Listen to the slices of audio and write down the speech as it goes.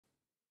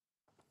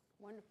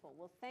Wonderful.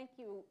 Well, thank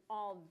you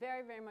all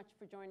very, very much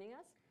for joining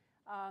us.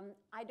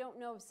 I don't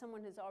know if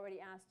someone has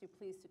already asked you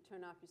please to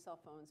turn off your cell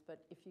phones,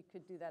 but if you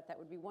could do that, that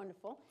would be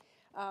wonderful.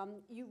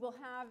 You will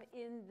have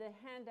in the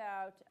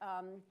handout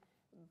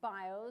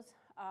bios.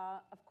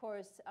 Of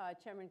course,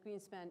 Chairman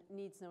Greenspan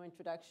needs no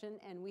introduction,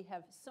 and we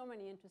have so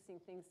many interesting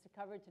things to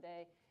cover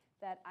today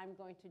that I'm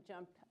going to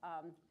jump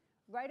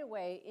right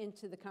away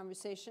into the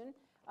conversation.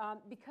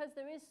 Because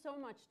there is so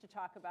much to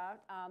talk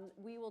about,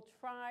 we will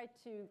try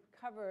to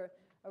cover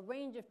a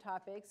range of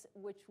topics,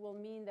 which will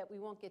mean that we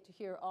won't get to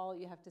hear all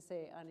you have to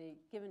say on a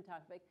given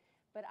topic.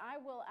 But I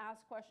will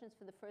ask questions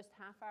for the first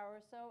half hour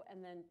or so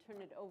and then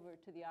turn it over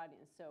to the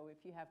audience. So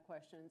if you have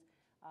questions,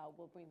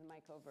 we'll bring the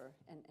mic over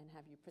and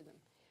have you present.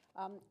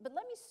 But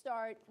let me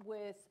start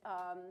with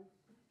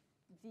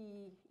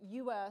the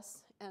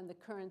US and the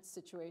current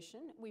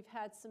situation. We've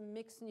had some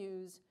mixed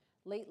news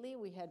lately.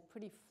 We had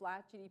pretty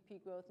flat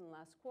GDP growth in the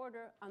last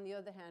quarter. On the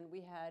other hand,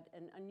 we had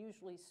an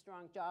unusually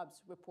strong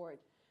jobs report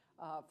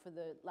for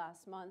the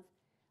last month.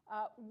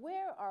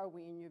 Where are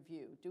we in your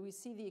view? Do we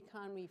see the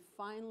economy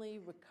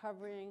finally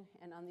recovering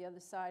and on the other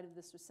side of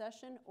this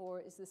recession, or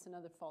is this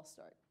another false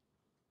start?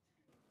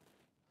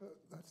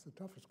 That's the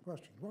toughest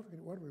question.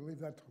 Why do we leave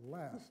that to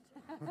last?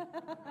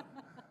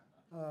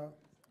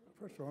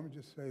 First of all, let me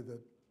just say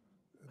that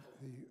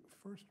the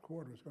first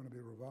quarter is going to be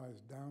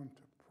revised down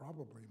to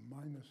probably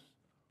minus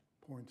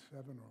 0.7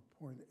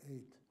 or 0.8.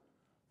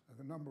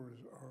 The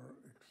numbers are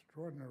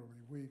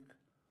extraordinarily weak,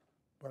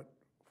 but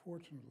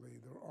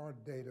fortunately, there are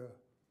data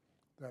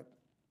that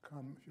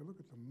come. If you look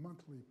at the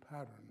monthly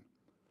pattern,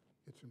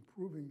 it's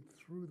improving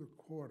through the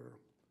quarter,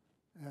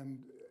 and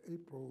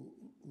April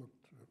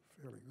looked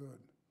fairly good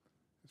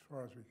as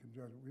far as we can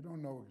judge. We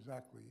don't know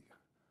exactly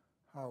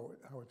how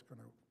it's going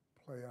to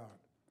play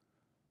out,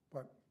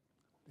 but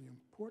the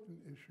important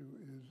issue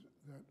is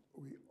that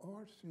we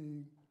are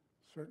seeing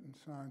certain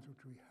signs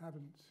which we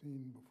haven't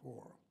seen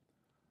before.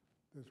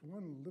 There's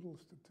one little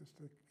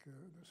statistic,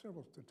 there's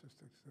several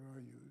statistics that I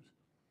use.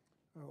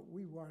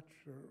 We watch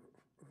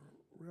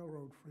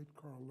railroad freight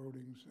car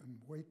loadings and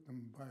weight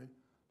them by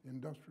the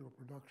industrial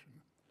production,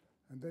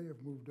 and they have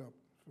moved up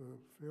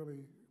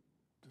fairly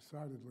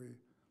decidedly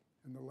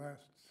in the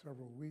last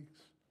several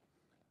weeks.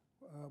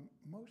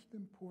 Most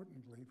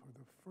importantly, for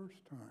the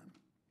first time,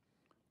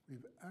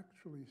 we've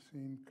actually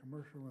seen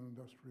commercial and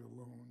industrial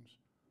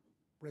loans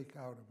break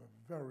out of a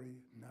very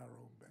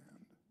narrow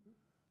band.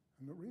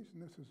 And the reason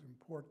this is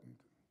important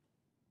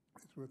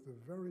is with the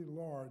very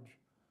large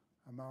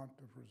amount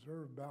of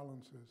reserve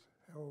balances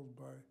held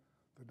by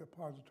the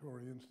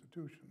depository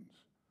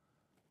institutions,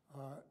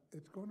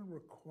 it's going to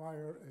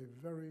require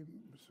a very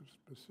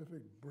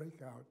specific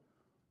breakout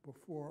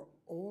before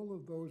all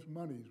of those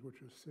monies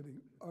which are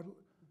sitting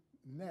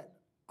net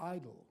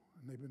idle,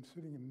 and they've been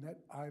sitting in net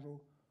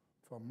idle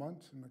for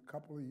months and a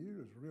couple of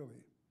years,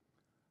 really.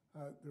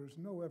 There's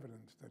no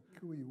evidence that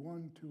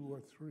QE1, 2,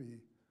 or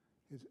 3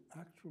 is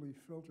actually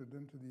filtered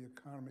into the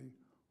economy,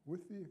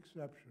 with the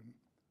exception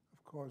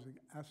of causing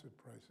asset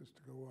prices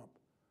to go up.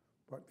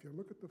 But if you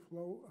look at the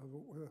flow of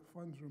where the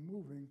funds are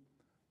moving,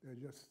 they're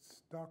just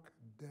stuck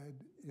dead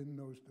in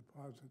those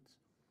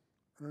deposits,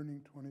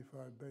 earning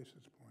 25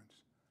 basis points.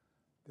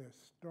 They're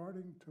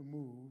starting to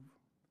move,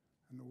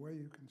 and the way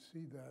you can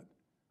see that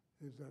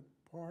is that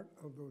part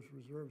of those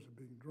reserves are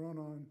being drawn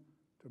on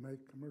to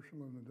make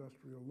commercial and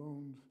industrial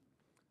loans,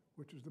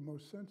 which is the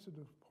most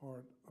sensitive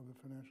part of the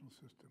financial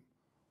system.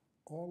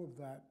 All of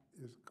that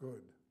is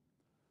good.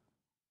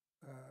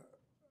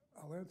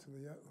 I'll answer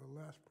the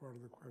last part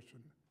of the question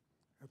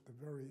at the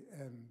very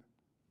end,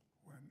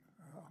 when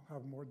I'll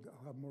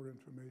have more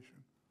information,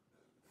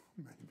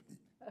 maybe.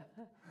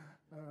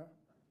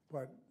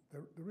 But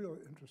the real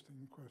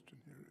interesting question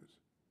here is,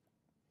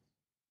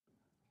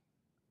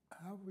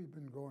 have we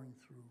been going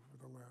through for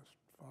the last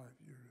 5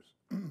 years,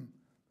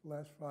 the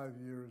last 5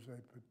 years, a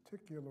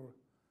particular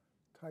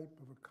type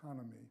of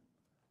economy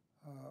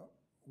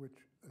which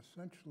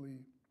essentially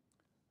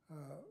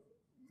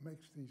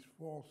makes these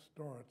false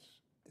starts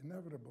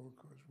inevitable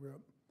because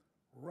we're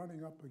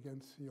running up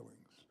against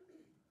ceilings?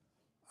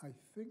 I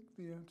think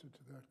the answer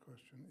to that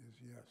question is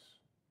yes.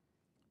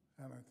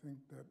 And I think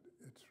that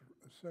it's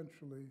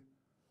essentially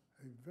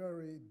a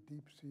very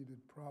deep-seated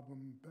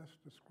problem,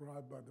 best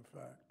described by the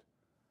fact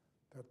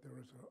that there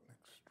is an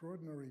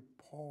extraordinary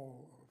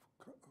pall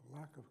of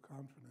lack of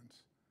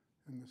confidence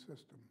in the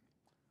system.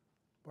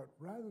 But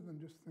rather than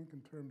just think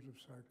in terms of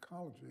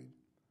psychology,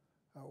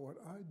 what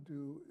I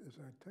do is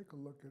I take a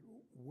look at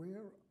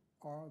where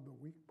are the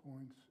weak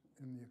points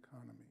in the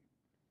economy.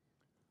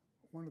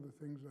 One of the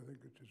things I think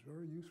which is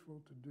very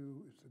useful to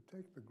do is to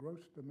take the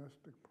gross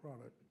domestic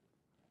product,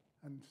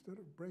 and instead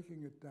of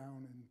breaking it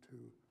down into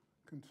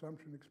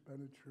consumption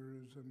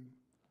expenditures and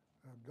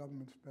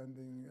government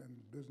spending and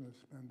business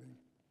spending,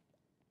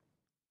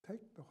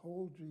 take the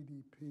whole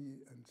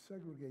GDP and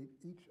segregate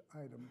each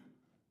item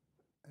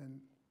and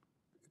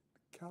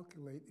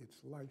calculate its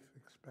life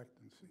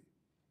expectancy.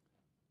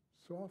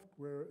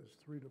 Software is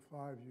 3 to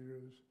 5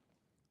 years,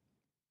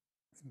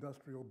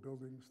 industrial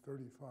buildings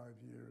 35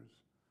 years,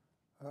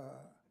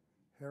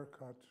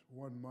 haircuts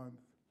 1 month,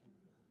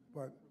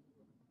 but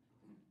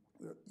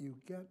you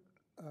get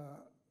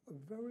a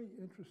very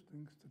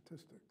interesting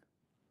statistic,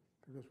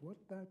 because what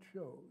that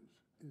shows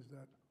is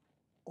that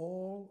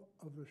all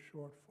of the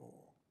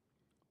shortfall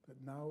that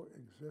now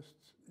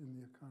exists in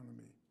the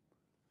economy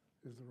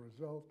is the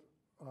result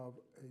of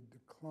a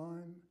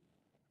decline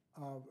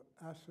of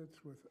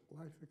assets with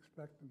life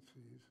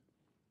expectancies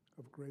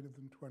of greater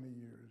than 20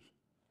 years,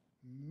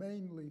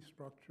 mainly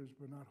structures,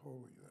 but not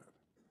wholly that.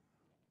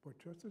 But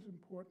just as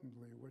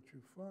importantly, what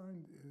you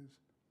find is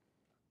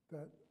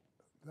that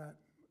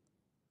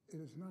it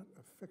is not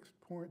a fixed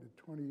point at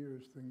 20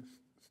 years things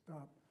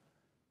stop.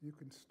 You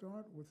can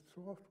start with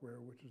software,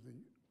 which is the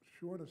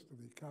shortest of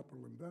the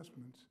capital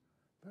investments.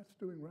 That's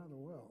doing rather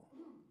well.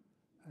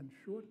 And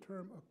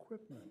short-term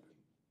equipment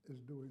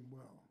is doing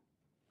well.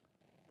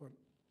 But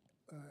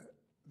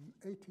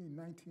 18,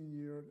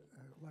 19-year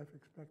life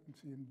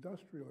expectancy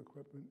industrial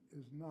equipment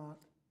is not.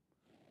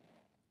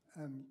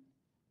 And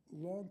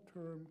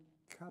long-term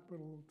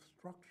capital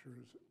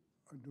structures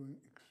are doing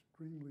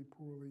extremely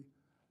poorly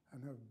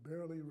and have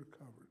barely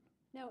recovered.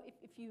 Now,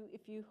 if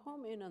you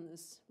home in on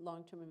this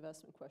long-term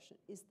investment question,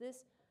 is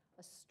this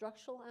a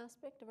structural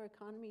aspect of our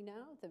economy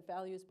now, that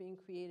value is being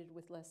created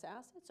with less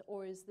assets,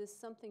 or is this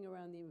something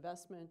around the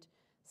investment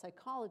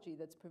psychology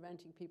that's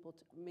preventing people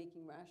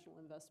making rational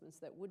investments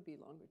that would be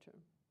longer term?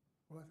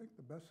 Well, I think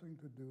the best thing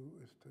to do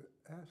is to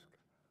ask,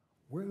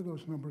 where do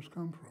those numbers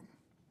come from?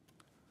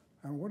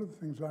 And one of the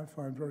things I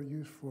find very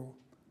useful,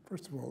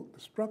 first of all, the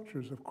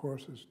structures, of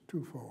course, is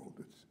twofold.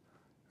 It's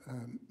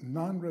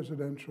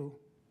non-residential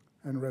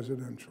and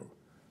residential.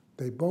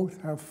 They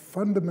both have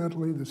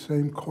fundamentally the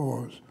same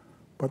cause,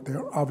 but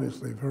they're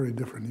obviously very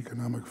different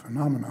economic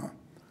phenomena.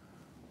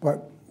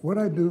 But what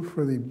I do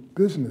for the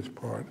business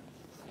part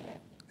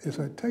is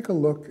I take a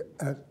look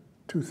at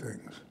two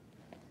things.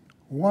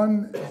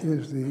 One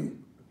is the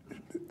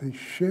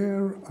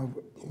share of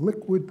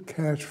liquid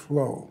cash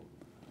flow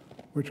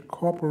which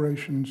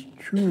corporations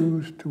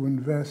choose to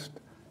invest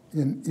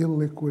in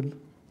illiquid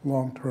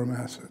long-term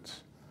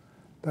assets.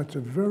 That's a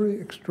very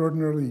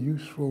extraordinarily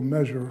useful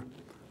measure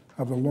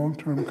of the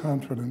long-term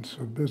confidence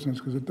of business,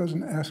 because it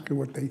doesn't ask you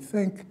what they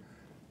think,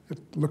 it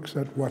looks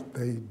at what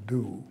they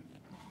do.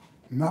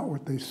 Not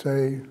what they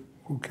say,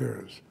 who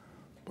cares?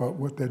 But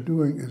what they're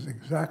doing is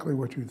exactly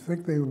what you'd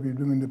think they would be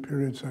doing in a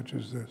period such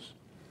as this.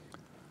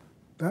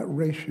 That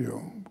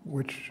ratio,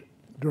 which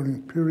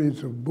during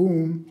periods of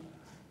boom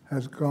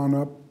has gone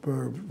up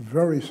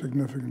very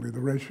significantly. The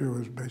ratio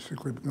has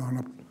basically gone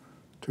up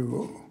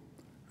to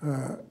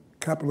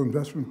capital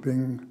investment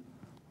being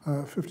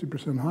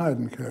 50% higher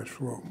than cash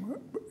flow.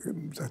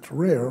 That's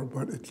rare,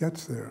 but it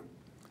gets there.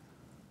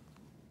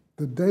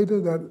 The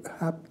data that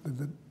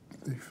happened,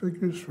 the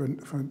figures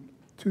for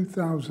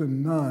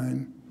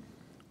 2009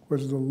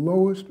 was the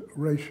lowest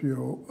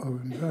ratio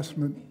of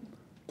investment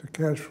to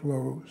cash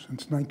flow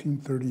since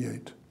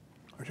 1938.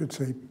 I should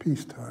say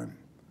peacetime.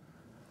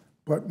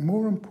 But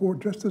more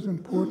important, just as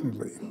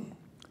importantly,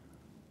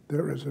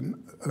 there is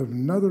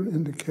another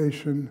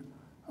indication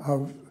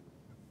of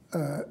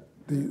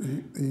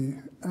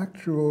the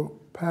actual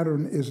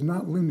pattern is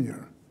not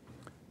linear.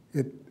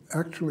 It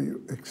actually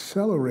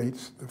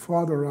accelerates the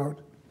farther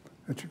out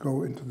that you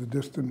go into the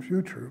distant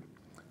future.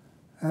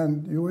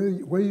 And the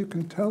way you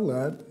can tell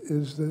that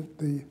is that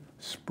the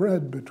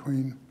spread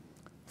between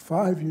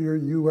 5-year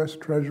U.S.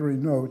 Treasury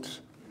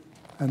notes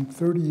and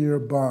 30-year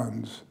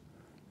bonds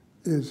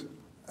is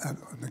at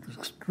an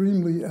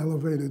extremely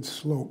elevated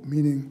slope,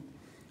 meaning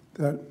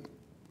that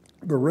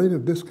the rate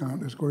of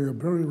discount is going up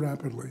very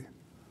rapidly.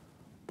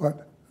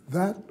 But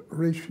that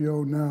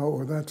ratio now,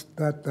 or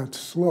that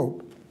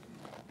slope,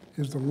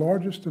 is the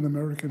largest in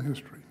American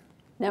history.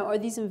 Now, are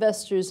these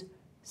investors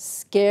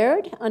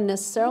scared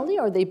unnecessarily,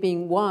 or are they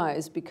being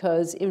wise?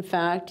 Because, in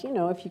fact, you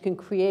know, if you can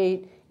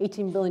create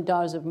 $18 billion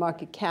of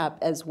market cap,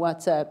 as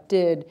WhatsApp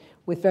did,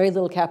 with very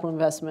little capital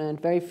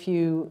investment, very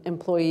few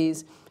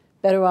employees,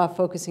 better off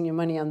focusing your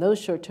money on those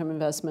short-term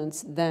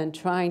investments than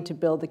trying to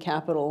build the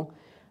capital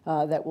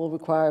that will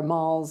require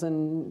malls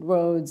and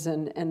roads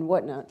and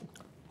whatnot.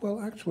 Well,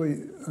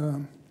 actually,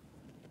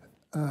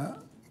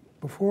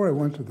 before I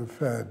went to the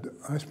Fed,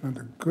 I spent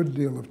a good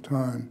deal of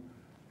time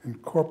in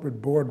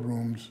corporate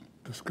boardrooms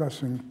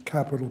discussing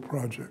capital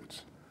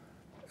projects.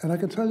 And I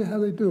can tell you how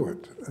they do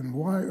it, and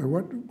why, or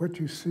what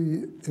you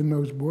see in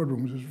those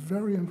boardrooms is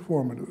very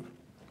informative.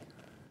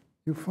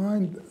 You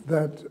find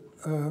that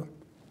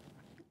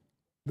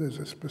there's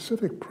a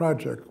specific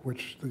project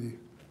which the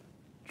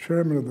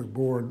chairman of the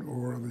board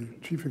or the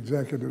chief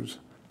executives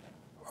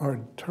are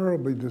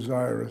terribly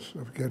desirous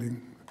of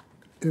getting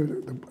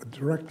the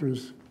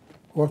director's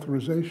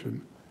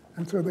authorization.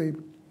 And so they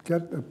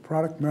get a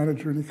product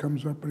manager, and he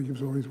comes up and he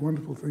gives all these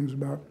wonderful things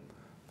about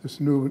this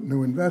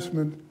new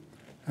investment,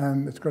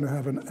 and it's going to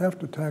have an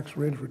after-tax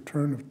rate of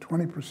return of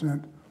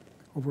 20%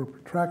 over a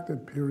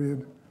protracted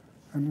period,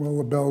 and all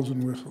the bells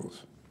and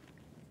whistles.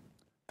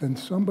 Then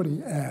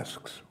somebody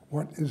asks,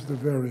 what is the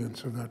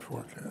variance of that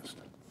forecast?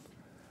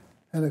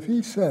 And if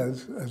he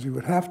says, as he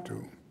would have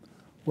to,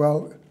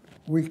 Well,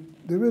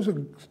 there is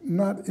a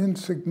not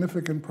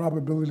insignificant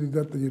probability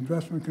that the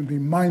investment can be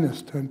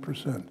minus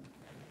 10%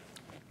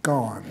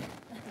 gone.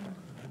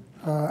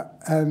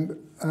 And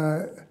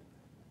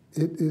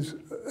it is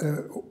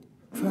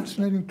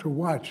fascinating to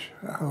watch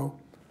how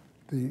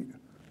the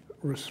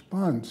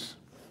response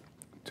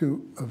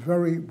to a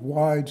very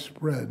wide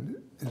spread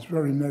is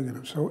very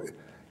negative. So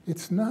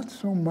it's not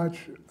so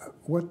much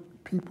what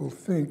people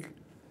think,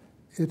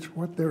 it's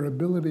what their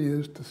ability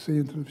is to see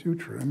into the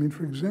future. I mean,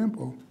 for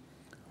example,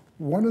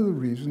 one of the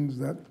reasons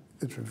that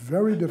it's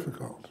very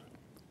difficult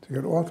to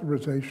get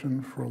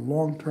authorization for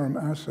long-term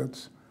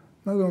assets,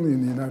 not only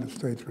in the United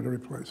States, but every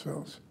place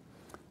else,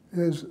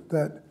 is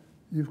that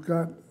you've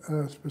got,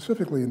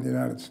 specifically in the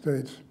United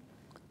States,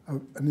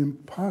 an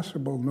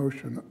impossible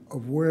notion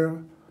of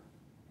where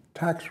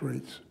tax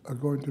rates are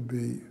going to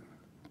be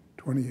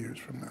 20 years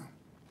from now.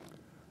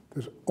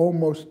 There's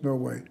almost no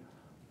way.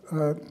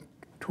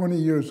 20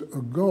 years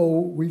ago,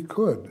 we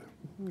could,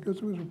 because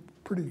it was a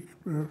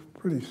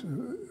pretty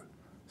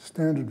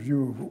standard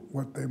view of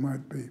what they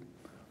might be.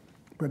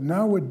 But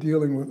now we're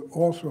dealing with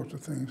all sorts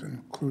of things,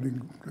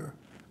 including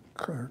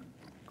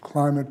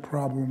climate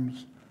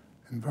problems,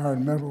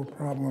 environmental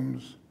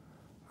problems,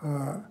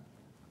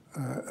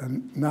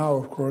 and now,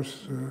 of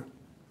course,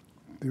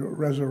 the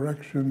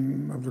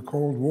resurrection of the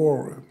Cold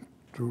War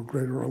to a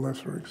greater or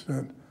lesser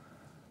extent.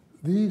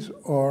 These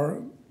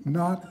are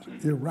not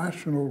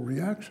irrational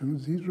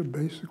reactions. These are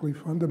basically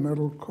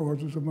fundamental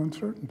causes of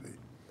uncertainty.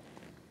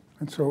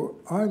 And so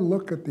I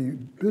look at the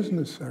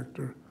business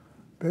sector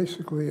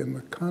basically in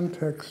the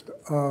context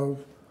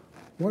of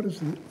what is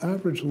the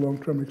average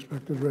long-term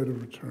expected rate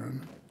of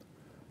return,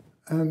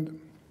 and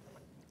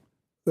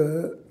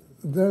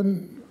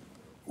then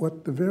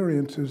what the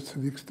variance is to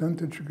the extent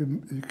that you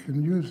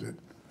can use it.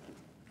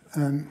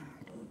 And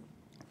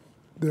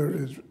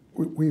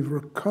we've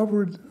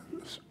recovered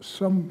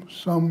some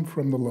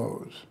from the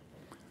lows.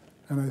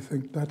 And I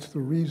think that's the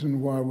reason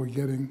why we're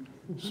getting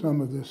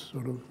some of this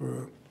sort of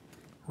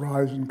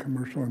rise in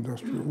commercial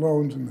industrial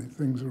loans and the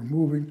things are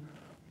moving.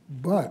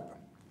 But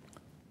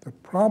the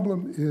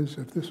problem is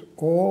if this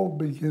all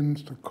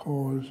begins to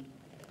cause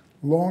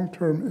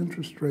long-term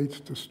interest rates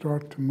to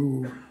start to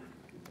move,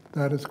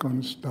 that is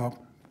going to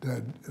stop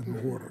dead in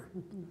the water.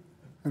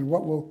 And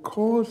what will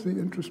cause the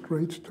interest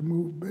rates to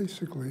move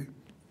basically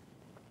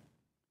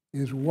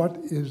is what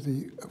is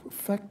the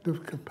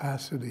effective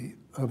capacity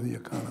of the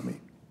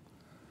economy.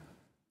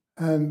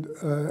 And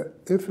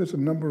if, as a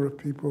number of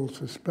people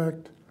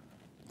suspect,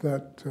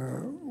 that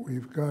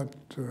we've got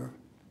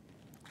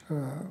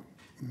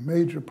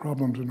major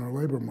problems in our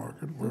labor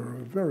market, where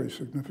a very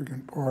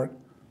significant part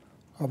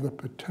of the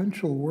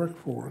potential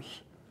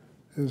workforce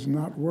is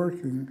not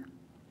working,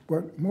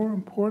 but more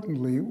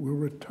importantly, we're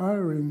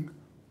retiring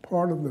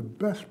part of the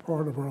best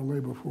part of our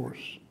labor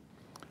force.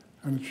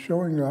 And it's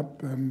showing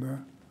up,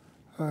 and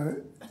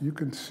you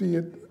can see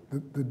it.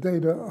 The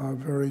data are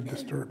very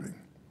disturbing.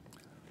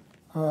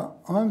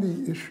 On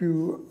the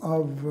issue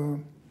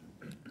of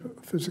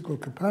physical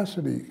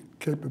capacity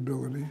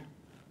capability,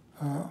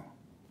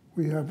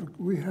 we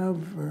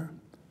have a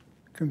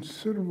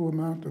considerable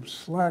amount of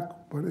slack,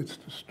 but it's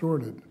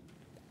distorted.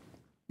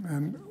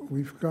 And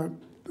we've got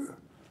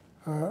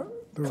the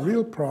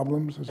real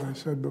problems, as I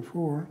said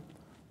before,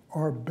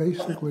 are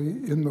basically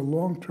in the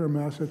long-term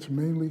assets,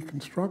 mainly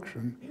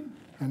construction.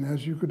 And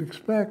as you could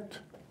expect,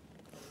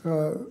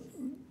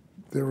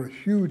 there are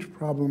huge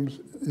problems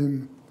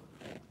in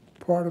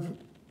part of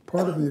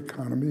the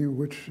economy,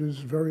 which is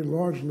very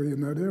largely in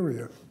that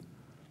area.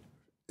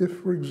 If,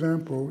 for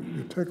example,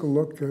 you take a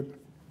look at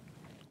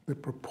the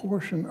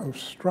proportion of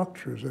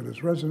structures, that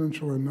is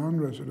residential and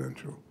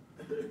non-residential,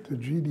 to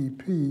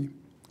GDP,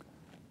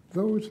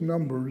 those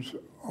numbers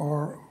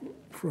are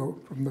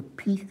from the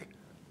peak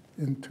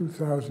in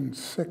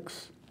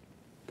 2006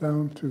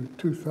 down to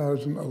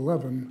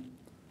 2011,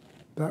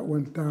 that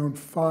went down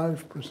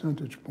 5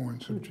 percentage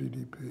points of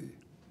GDP.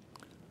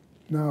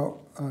 Now,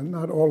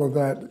 not all of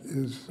that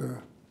is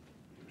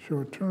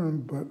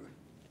short-term, but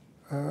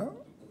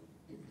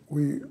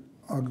we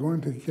are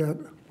going to get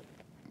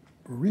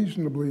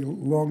reasonably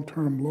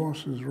long-term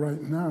losses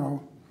right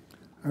now,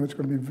 and it's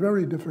going to be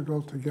very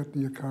difficult to get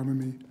the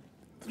economy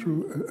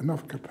through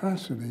enough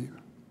capacity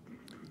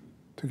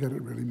to get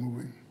it really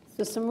moving.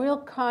 So some real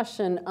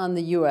caution on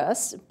the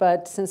U.S.,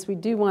 but since we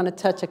do want to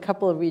touch a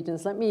couple of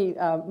regions, let me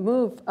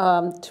move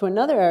to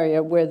another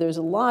area where there's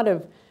a lot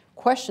of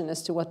question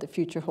as to what the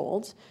future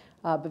holds,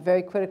 but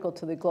very critical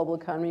to the global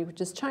economy, which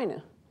is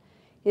China.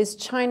 Is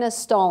China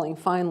stalling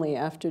finally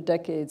after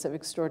decades of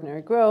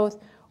extraordinary growth,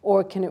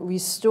 or can it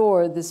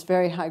restore this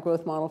very high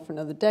growth model for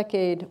another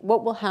decade?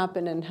 What will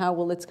happen and how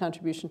will its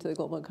contribution to the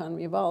global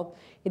economy evolve?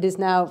 It is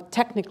now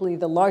technically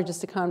the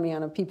largest economy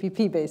on a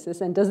PPP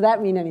basis, and does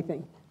that mean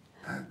anything?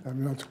 I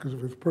mean, that's because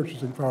with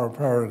purchasing power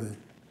parity.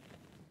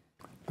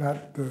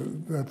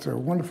 That's a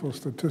wonderful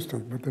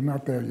statistic, but they're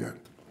not there yet.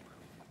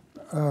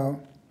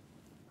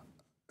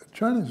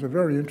 China is a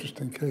very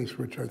interesting case,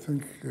 which I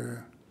think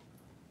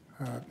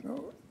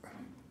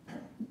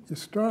you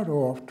start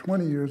off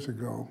 20 years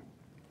ago,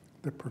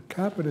 the per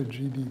capita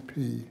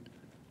GDP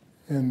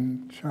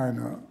in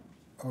China,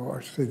 or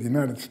I should say the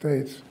United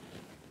States,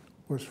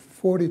 was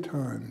 40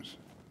 times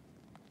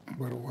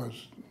what it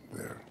was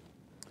there.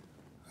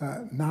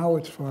 Now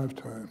it's 5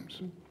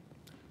 times,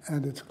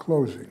 and it's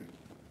closing.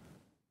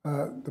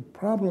 The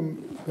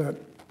problem that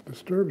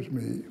disturbs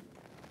me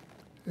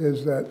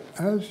is that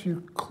as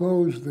you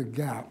close the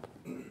gap,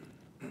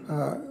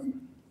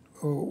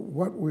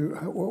 what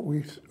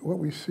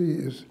we see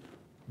is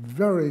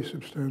very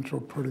substantial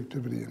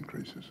productivity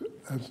increases.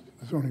 That's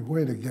the only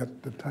way to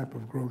get the type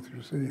of growth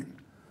you're seeing.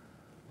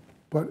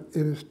 But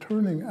it is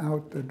turning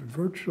out that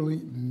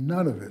virtually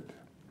none of it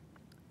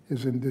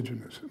is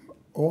indigenous.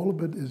 All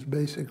of it is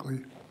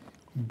basically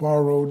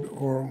borrowed,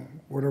 or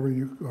whatever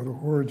or the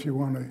words you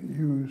want to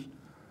use.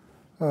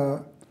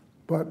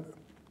 But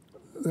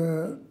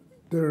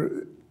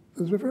there's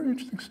a very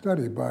interesting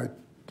study by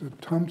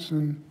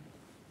Thomson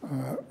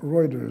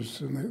Reuters,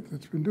 and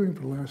it's been doing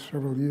for the last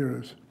several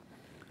years.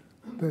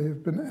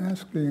 They've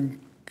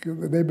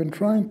been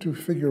trying to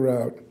figure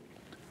out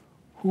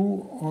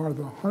who are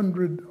the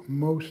 100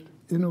 most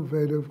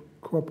innovative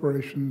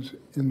corporations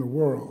in the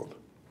world.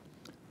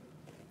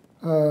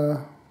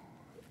 The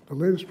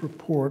latest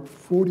report,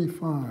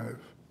 45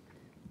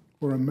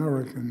 were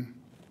American,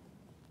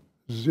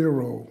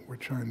 0 were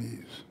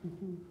Chinese.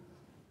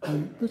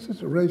 And this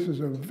raises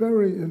a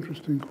very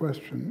interesting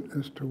question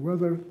as to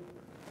whether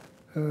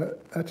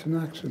that's an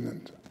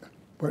accident.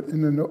 But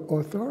in an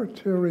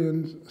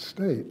authoritarian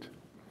state,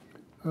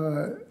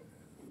 the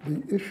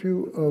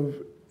issue of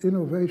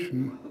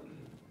innovation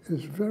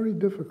is very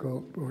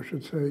difficult, or I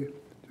should say,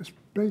 just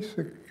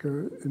basic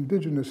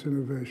indigenous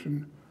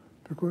innovation,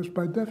 because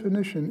by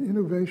definition,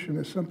 innovation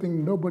is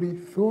something nobody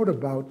thought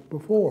about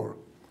before.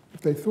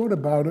 If they thought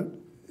about it,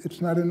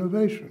 it's not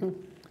innovation.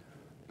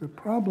 The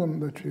problem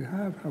that you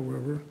have,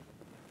 however,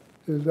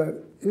 is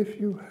that if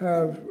you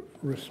have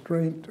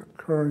restraint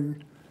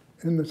occurring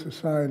in the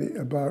society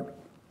about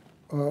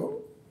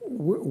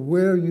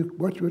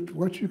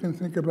what you can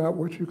think about,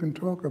 what you can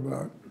talk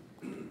about,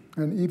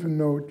 and even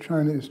though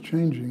China is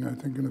changing, I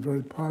think, in a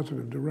very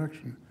positive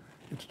direction,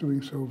 it's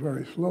doing so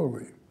very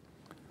slowly.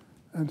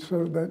 And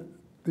so that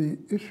the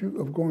issue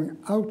of going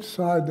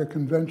outside the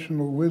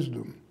conventional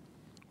wisdom,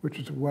 which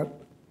is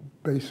what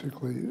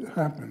basically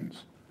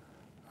happens,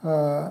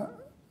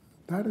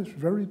 that is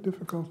very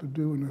difficult to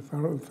do in an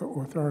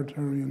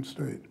authoritarian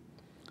state.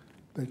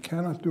 They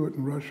cannot do it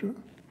in Russia.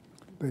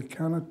 They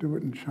cannot do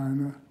it in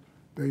China.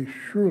 They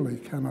surely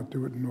cannot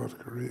do it in North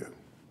Korea.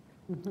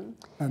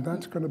 And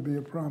that's going to be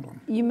a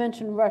problem. You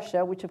mentioned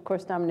Russia, which of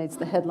course dominates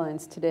the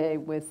headlines today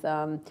with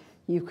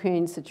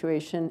Ukraine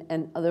situation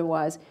and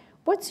otherwise.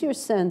 What's your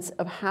sense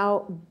of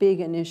how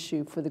big an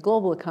issue for the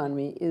global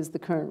economy is the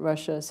current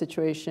Russia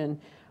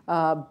situation,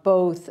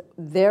 both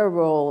their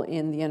role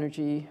in the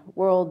energy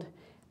world,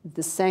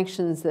 the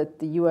sanctions that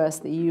the US,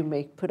 the EU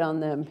may put on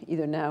them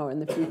either now or in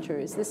the future?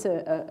 Is this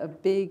a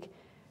big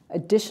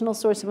additional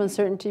source of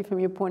uncertainty from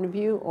your point of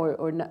view,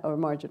 or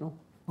marginal?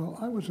 Well,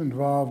 I was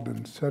involved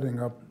in setting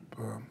up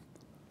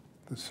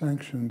the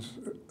sanctions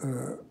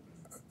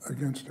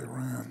against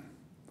Iran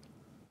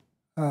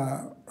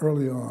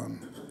early on.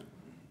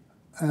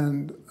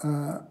 And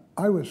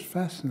I was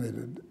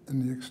fascinated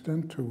in the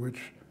extent to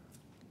which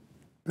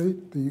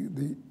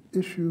the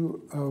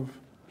issue of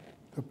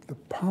the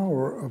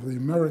power of the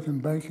American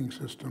banking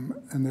system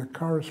and their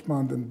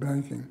correspondent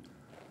banking,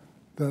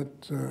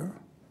 that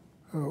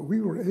we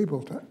were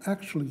able to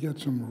actually get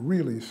some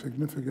really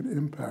significant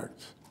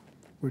impacts,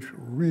 which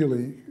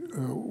really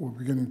were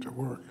beginning to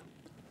work.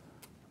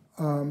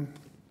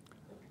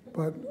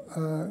 But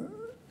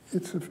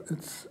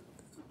it's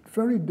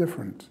very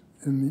different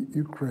in the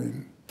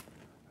Ukraine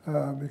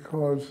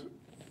because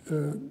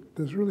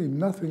there's really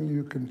nothing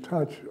you can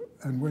touch,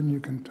 and when you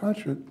can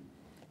touch it,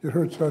 it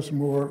hurts us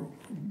more.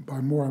 By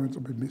more, I mean, it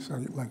would be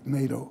something like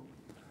NATO.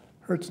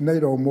 It hurts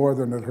NATO more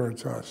than it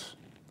hurts us,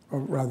 or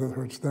rather it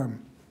hurts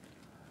them.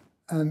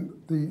 And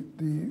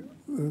the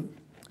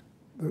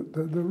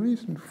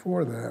reason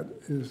for that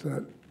is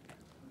that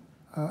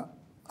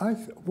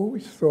I've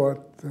always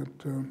thought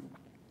that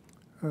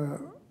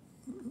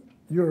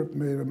Europe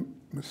made a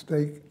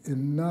mistake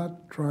in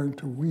not trying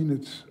to wean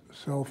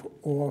itself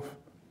off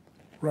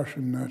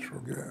Russian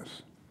natural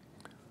gas.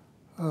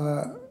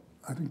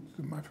 I think,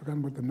 I've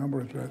forgotten what the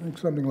number is, but I think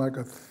something like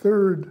a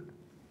third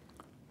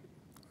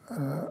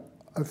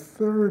of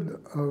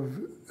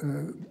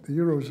the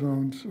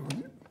Eurozone's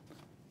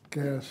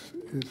gas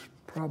is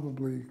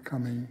probably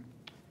coming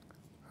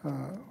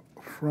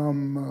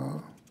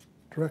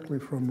directly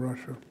from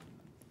Russia.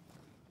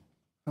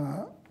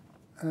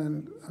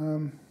 And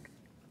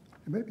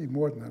it may be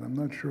more than that, I'm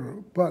not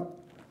sure. But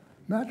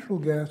natural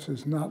gas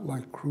is not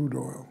like crude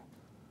oil.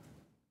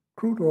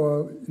 Crude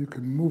oil, you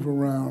can move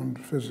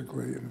around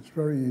physically, and it's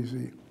very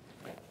easy.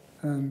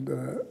 And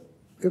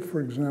if,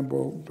 for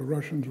example, the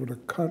Russians were to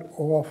cut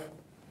off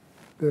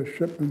their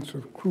shipments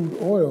of crude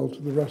oil to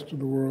the rest of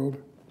the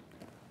world,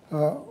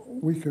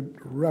 we could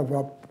rev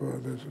up,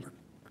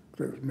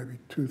 there's maybe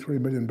 2-3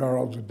 million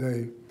barrels a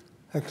day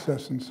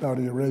excess in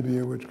Saudi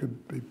Arabia, which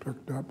could be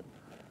picked up.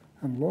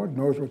 And Lord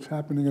knows what's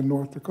happening in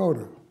North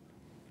Dakota.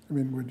 I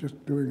mean, we're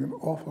just doing an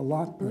awful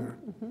lot there.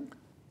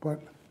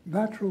 But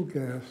natural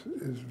gas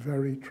is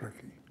very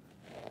tricky.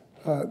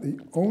 The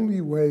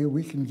only way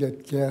we can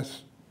get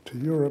gas to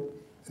Europe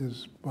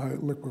is by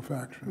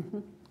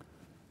liquefaction.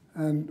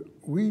 And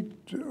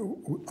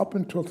up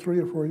until 3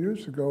 or 4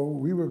 years ago,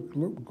 we were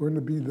going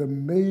to be the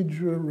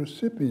major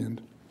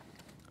recipient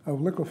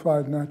of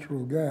liquefied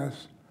natural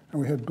gas, and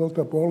we had built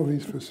up all of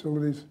these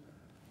facilities,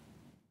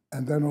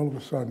 and then all of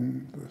a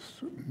sudden,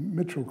 this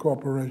Mitchell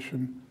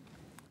Corporation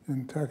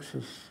in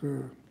Texas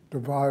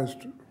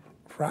devised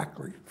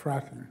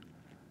fracking,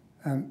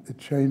 and it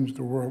changed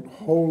the world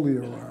wholly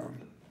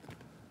around.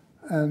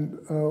 And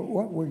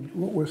what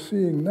we're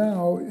seeing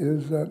now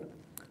is that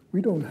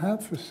we don't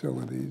have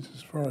facilities,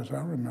 as far as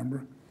I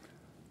remember,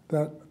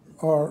 that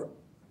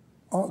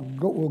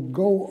will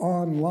go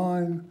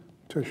online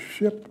to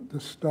ship the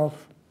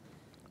stuff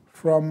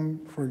from,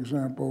 for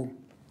example,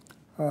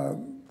 the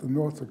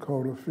North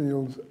Dakota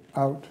fields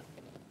out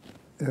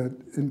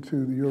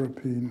into the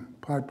European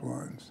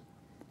pipelines.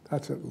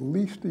 That's at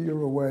least a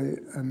year away,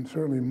 and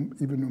certainly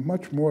even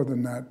much more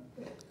than that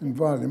in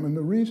volume. And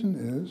the reason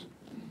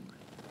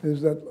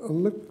is that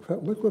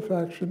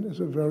liquefaction is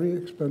a very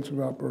expensive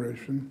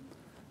operation,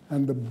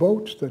 and the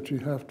boats that you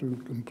have to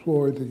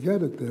employ to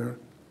get it there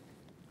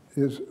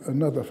is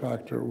another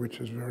factor which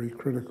is very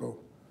critical.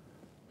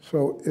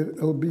 So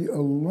it'll be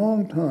a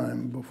long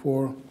time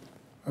before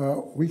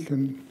we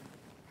can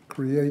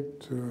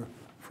create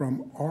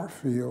from our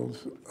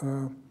fields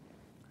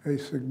a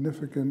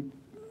significant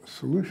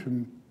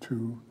solution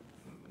to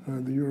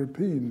the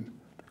European,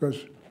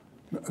 because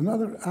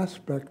another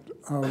aspect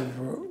of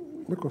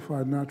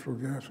liquefied natural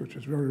gas, which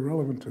is very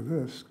relevant to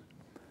this,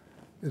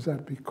 is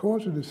that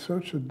because it is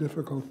such a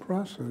difficult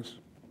process,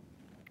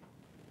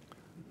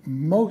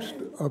 most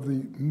of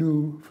the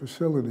new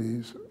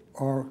facilities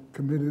are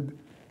committed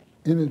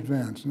in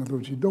advance. In other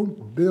words, you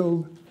don't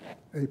build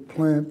a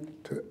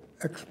plant to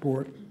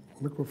export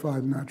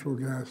liquefied natural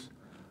gas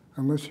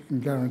unless you can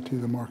guarantee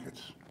the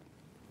markets,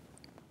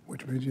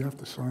 which means you have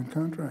to sign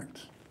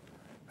contracts.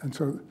 And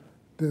so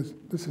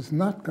this is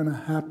not going to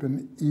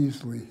happen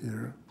easily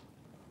here,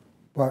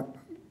 but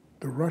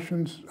the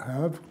Russians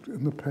have,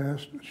 in the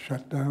past,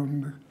 shut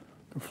down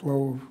the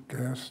flow of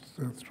gas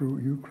through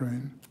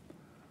Ukraine.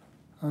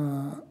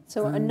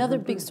 So another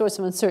big source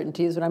of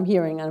uncertainty is what I'm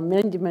hearing on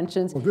many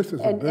dimensions. Well, this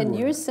is a big and one.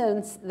 your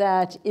sense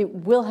that it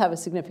will have a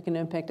significant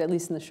impact, at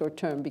least in the short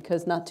term,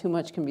 because not too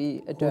much can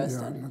be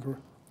addressed. Well,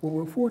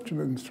 we're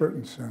fortunate in a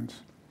certain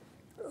sense.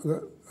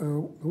 The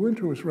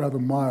winter was rather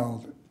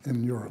mild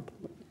in Europe,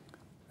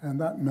 and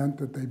that meant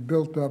that they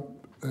built up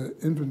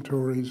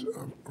inventories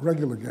of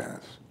regular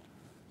gas.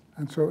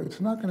 And so it's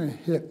not going to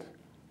hit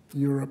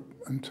Europe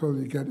until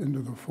you get into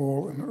the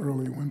fall and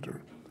early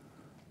winter.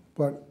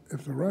 But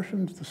if the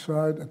Russians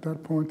decide at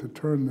that point to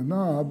turn the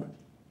knob,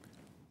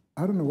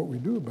 I don't know what we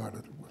do about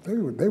it.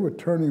 They were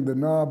turning the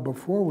knob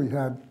before we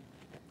had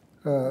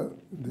the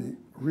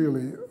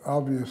really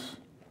obvious,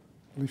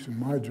 at least in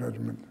my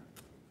judgment,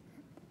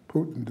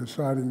 Putin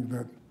deciding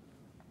that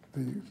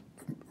it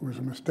was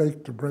a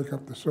mistake to break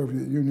up the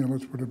Soviet Union.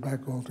 Let's put it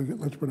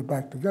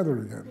back together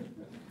again,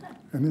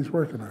 and he's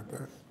working at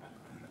that.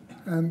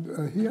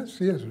 And he has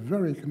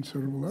very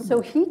considerable leverage. So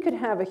he could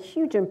have a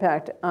huge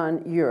impact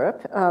on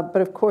Europe,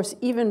 but of course,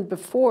 even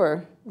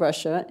before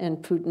Russia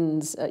and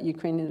Putin's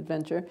Ukrainian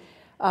adventure,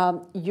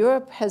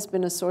 Europe has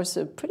been a source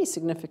of pretty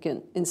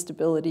significant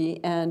instability,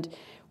 and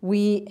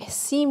we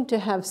seem to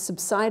have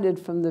subsided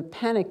from the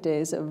panic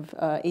days of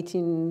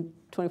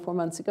 24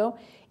 months ago.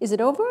 Is it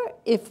over?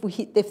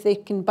 If they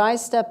can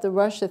bystep the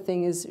Russia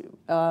thing, is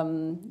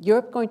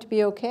Europe going to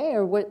be okay?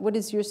 Or what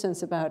is your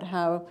sense about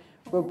how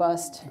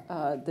robust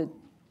the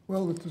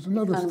Well, there's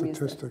another economy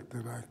statistic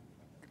that I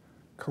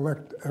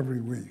collect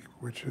every week,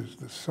 which is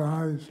the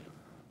size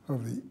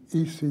of the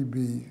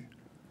ECB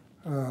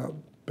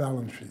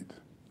balance sheet.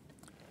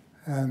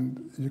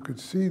 And you could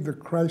see the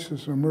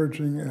crisis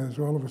emerging as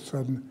all of a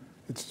sudden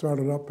it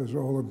started up as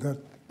all of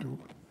that. I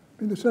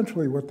mean,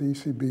 essentially what the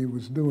ECB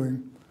was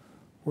doing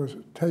was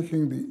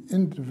taking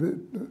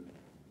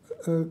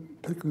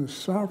the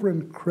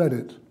sovereign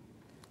credit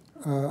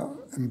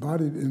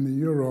embodied in the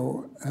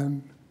euro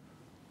and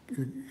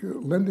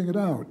lending it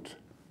out,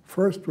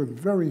 first with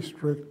very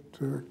strict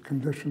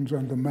conditions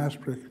under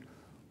Maastricht,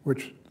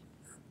 which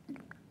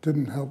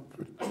didn't help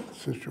the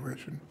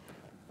situation.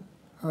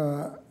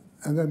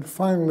 And then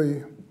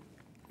finally,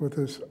 with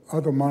this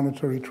other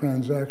monetary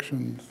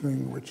transaction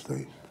thing, which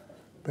they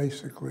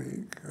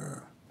basically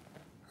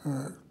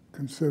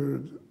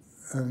considered,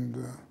 and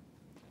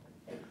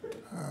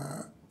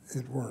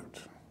it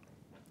worked.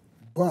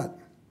 But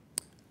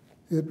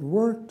it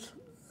worked,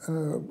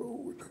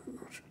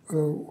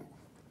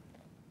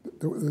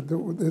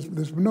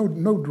 there's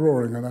no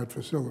drawing on that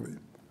facility.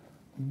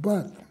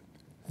 But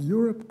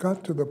Europe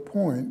got to the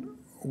point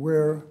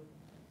where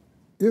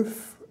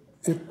if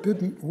it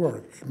didn't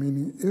work,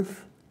 meaning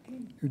if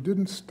you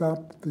didn't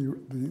stop the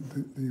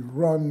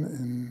run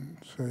in,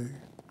 say,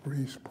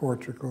 Greece,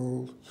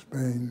 Portugal,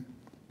 Spain,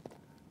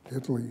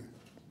 Italy.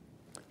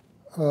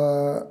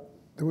 There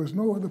was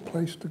no other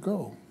place to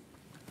go.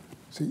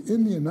 See,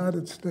 in the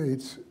United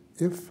States,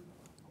 if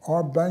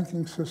our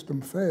banking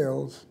system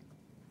fails,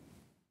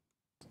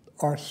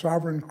 our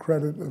sovereign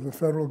credit of the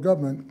federal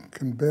government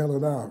can bail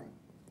it out.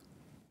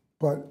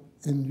 But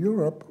in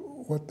Europe,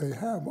 what they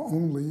have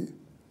only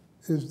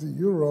is the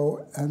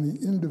euro and the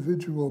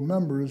individual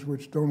members,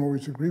 which don't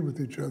always agree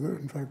with each other,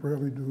 in fact,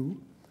 rarely do.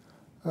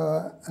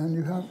 And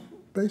you have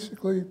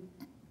basically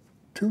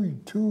two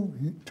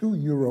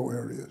euro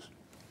areas.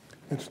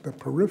 It's the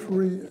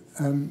periphery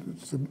and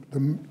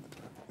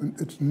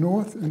it's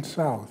north and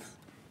south.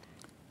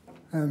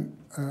 And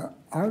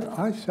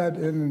I sat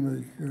in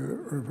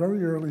the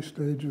very early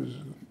stages,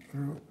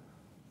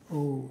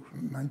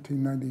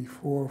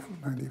 1994,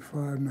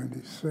 95,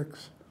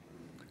 96.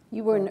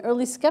 You were an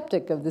early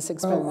skeptic of this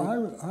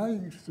experiment. I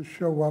used to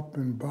show up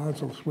in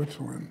Basel,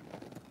 Switzerland,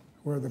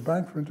 where the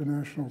Bank for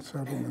International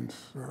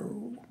Settlements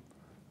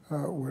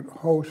would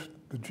host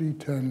the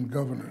G10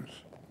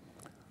 governors.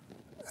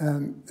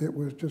 And it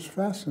was just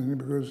fascinating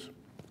because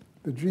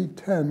the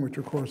G10, which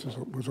of course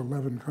was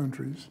 11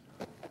 countries,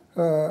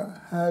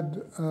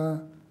 had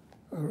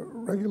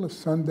regular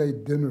Sunday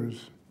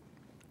dinners,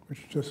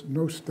 which just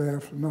no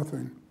staff,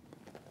 nothing.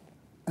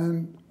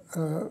 And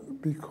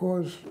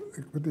because,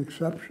 with the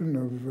exception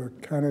of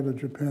Canada,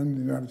 Japan,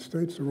 the United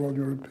States, they're all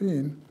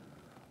European,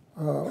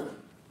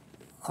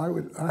 I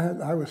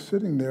was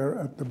sitting there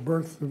at the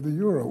birth of the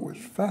euro. It was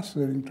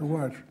fascinating to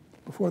watch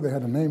before they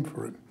had a name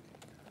for it.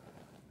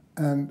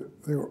 And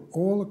they were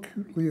all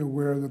acutely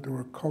aware that there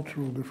were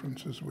cultural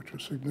differences which were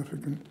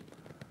significant.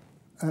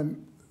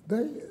 And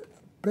they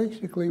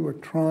basically were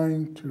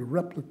trying to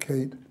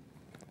replicate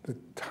the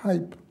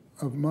type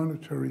of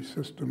monetary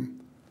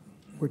system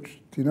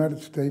which the United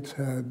States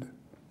had,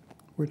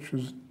 which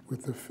was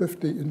with the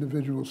 50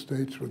 individual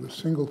states with a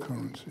single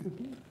currency.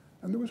 Mm-hmm.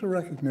 And there was a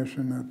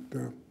recognition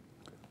that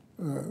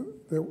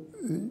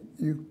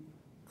you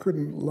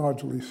couldn't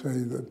largely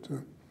say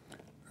that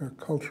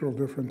cultural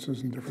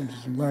differences and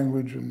differences in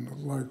language and the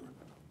like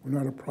were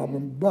not a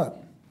problem,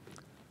 but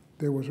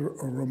there was a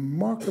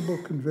remarkable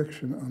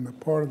conviction on the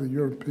part of the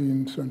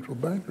European central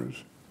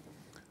bankers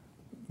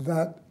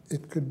that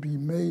it could be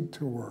made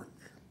to work.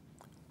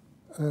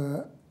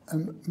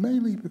 And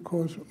mainly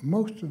because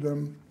most of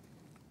them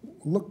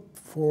looked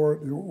for,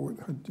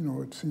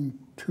 had seen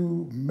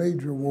two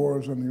major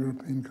wars on the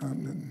European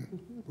continent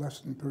in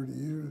less than 30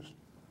 years.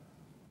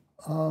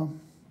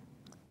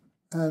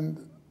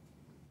 And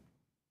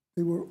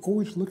they were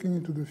always looking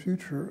into the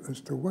future as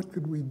to what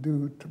could we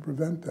do to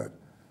prevent that.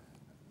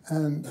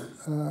 And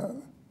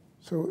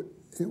so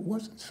it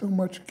wasn't so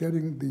much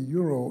getting the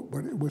euro,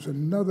 but it was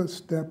another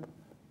step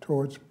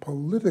towards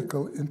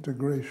political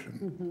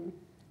integration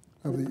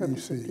of the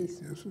EC.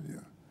 Yes,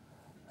 yeah.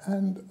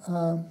 And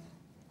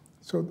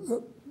so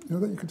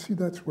that you could see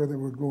that's where they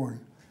were going.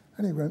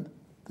 Anyway,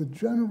 the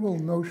general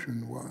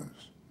notion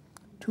was,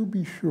 to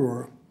be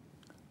sure,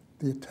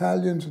 the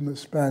Italians and the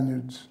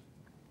Spaniards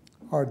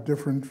are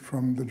different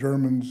from the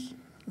Germans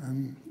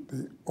and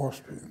the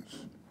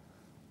Austrians.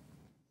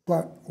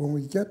 But when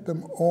we get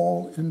them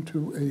all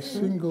into a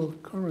single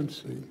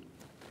currency,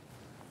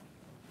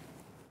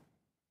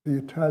 the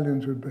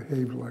Italians would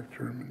behave like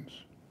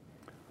Germans.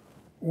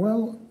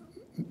 Well,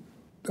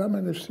 that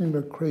might have seemed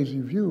a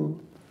crazy view,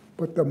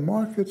 but the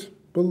markets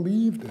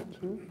believed it.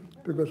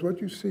 Because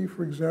what you see,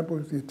 for example,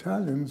 with the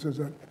Italians is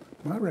that,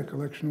 my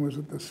recollection was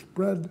that the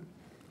spread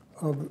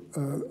of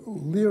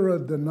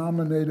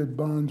lira-denominated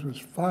bonds was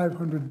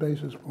 500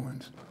 basis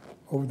points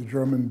over the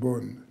German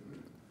Bund.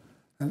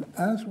 And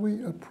as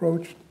we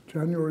approached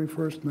January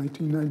 1st,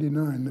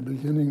 1999, the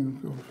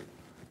beginning of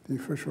the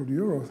official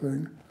euro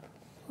thing,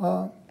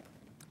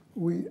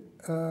 we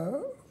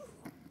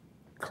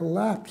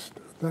collapsed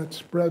that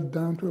spread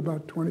down to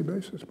about 20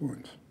 basis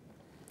points.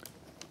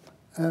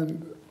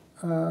 And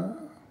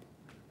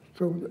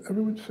so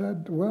everyone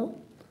said, well,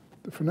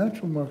 the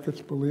financial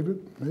markets believe it,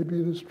 maybe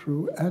it is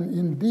true, and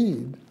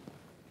indeed,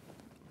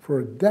 for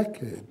a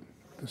decade,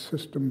 the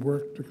system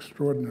worked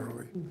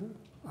extraordinarily.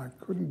 I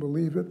couldn't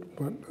believe it,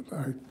 but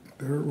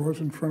there it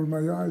was in front of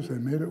my eyes. They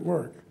made it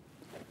work.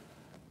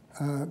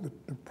 The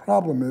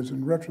problem is,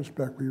 in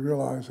retrospect, we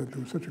realized that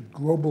there was such a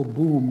global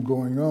boom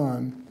going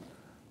on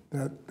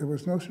that there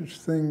was no such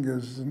thing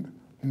as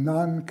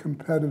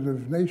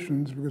non-competitive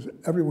nations because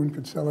everyone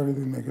could sell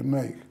anything they could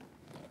make.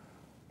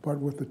 But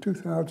with the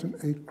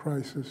 2008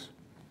 crisis,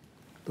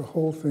 the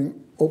whole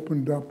thing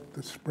opened up,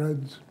 the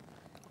spreads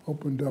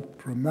opened up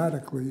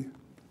dramatically,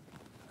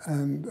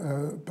 and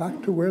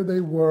back to where they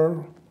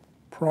were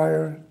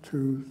prior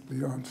to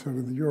the onset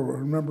of the euro.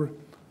 Remember,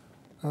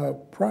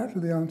 prior to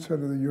the onset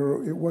of the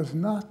euro, it was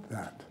not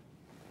that.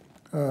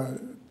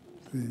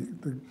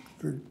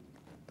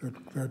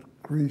 That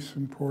Greece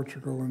and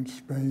Portugal and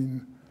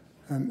Spain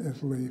and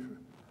Italy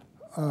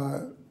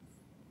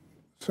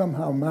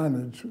somehow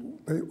managed,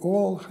 they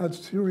all had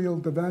serial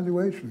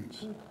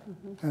devaluations.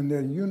 And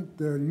their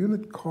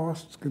unit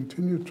costs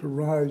continued to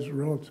rise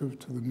relative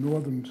to the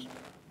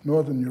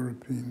northern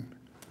European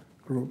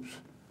groups.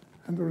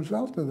 And the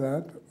result of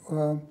that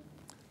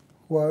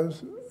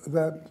was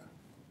that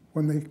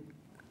when they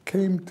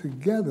came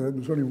together, there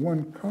was only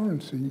one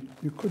currency,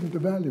 you couldn't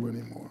devalue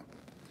anymore.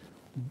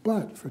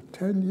 But for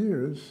 10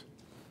 years,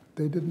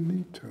 they didn't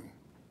need to.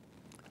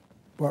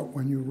 But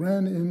when you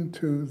ran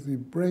into the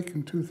break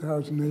in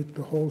 2008,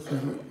 the whole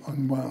thing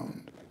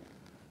unwound.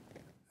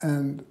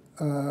 And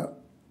the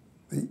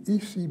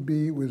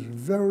ECB was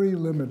very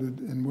limited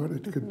in what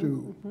it could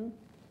do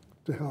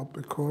to help,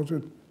 because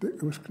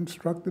it was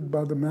constructed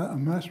by the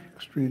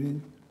Maastricht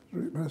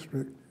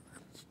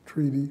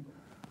Treaty,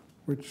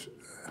 which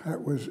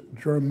was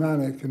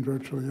Germanic in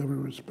virtually every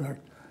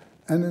respect.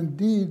 And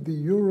indeed, the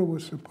euro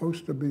was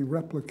supposed to be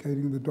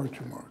replicating the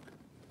Deutsche Mark.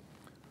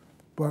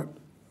 But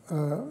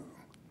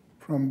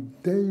from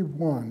day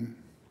one,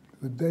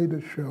 the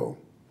data show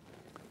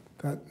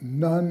that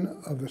none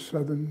of the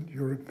Southern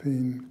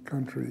European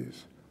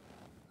countries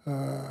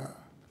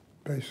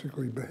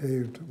basically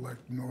behaved like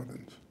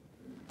Northerns.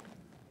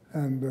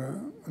 And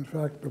in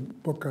fact, the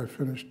book I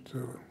finished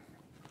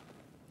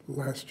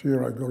last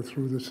year, I go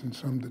through this in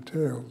some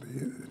detail.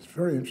 It's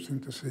very interesting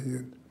to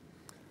see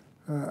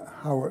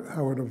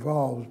how it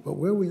evolves. But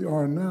where we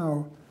are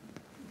now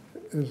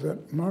is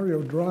that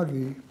Mario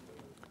Draghi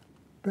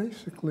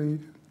basically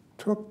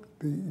took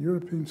the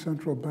European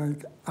Central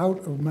Bank out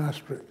of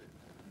Maastricht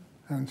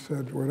and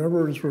said,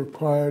 whatever is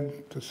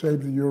required to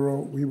save the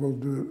euro, we will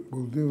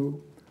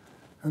do.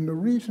 And the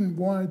reason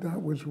why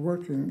that was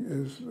working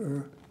is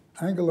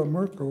Angela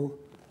Merkel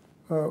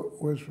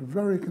was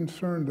very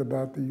concerned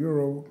about the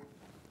euro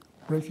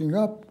breaking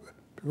up,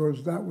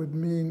 because that would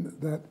mean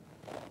that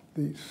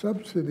the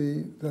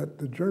subsidy that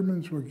the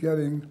Germans were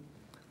getting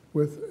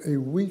with a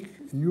weak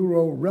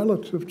euro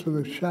relative to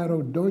the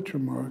shadow Deutsche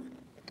Mark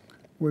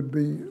would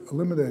be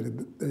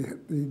eliminated.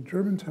 The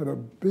Germans had a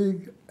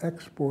big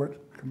export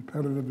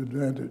competitive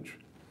advantage,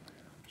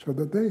 so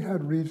that they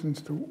had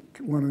reasons to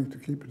wanting to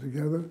keep it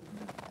together.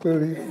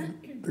 Clearly,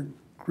 the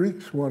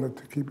Greeks wanted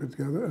to keep it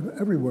together, and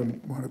everyone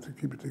wanted to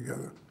keep it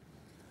together.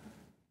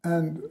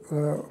 And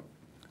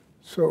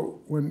so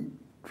when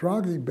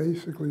Draghi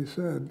basically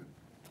said,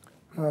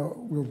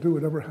 we'll do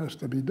whatever has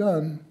to be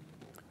done,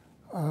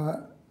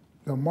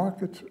 the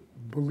markets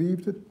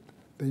believed it.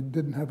 They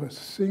didn't have a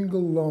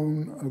single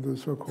loan of the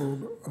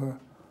so-called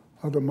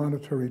other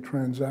monetary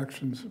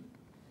transactions,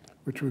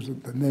 which was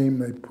the name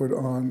they put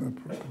on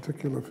a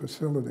particular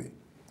facility.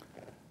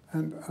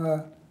 And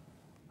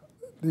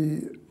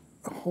the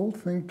whole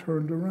thing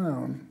turned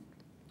around,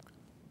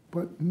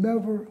 but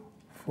never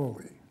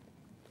fully,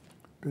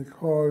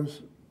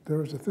 because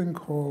there is a thing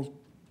called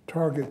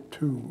Target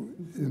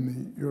 2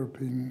 in the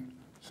European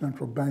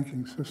central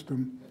banking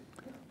system,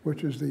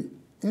 which is the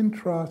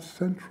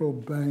intra-central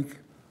bank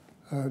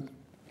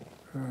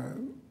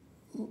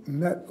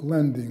net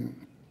lending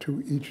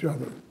to each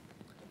other.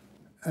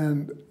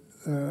 And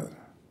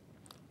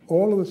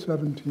all of the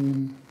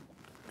 17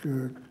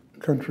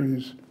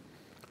 countries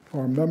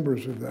are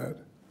members of that.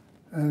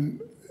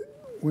 And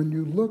when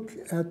you look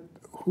at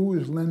who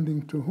is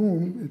lending to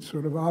whom, it's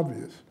sort of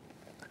obvious.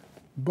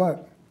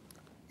 But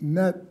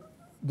net,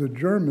 the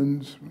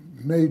Germans,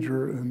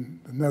 major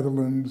in the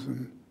Netherlands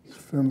and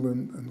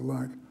Finland and the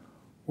like,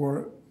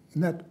 were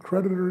net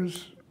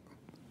creditors,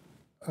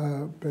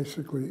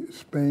 basically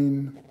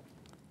Spain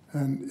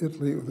and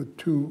Italy are the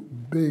two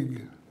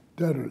big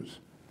debtors.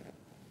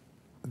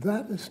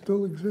 That is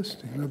still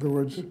existing. In other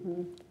words,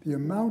 the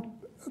amount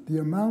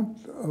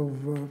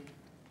of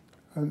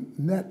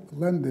net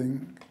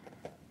lending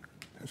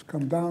has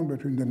come down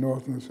between the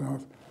North and the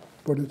South,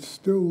 but it's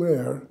still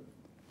there.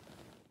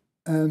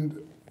 And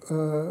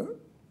it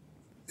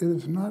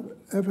is not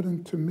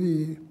evident to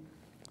me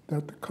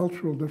that the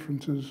cultural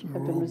differences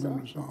have all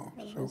been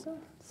resolved.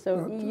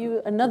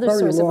 So another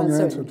source of uncertainty. Very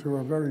long answer to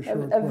a very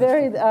short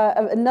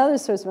question. Another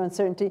source of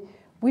uncertainty.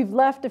 We've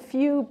left a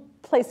few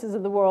places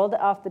of the world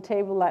off the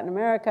table: Latin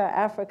America,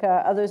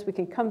 Africa, others. We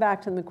can come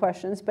back to them in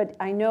questions, but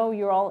I know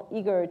you're all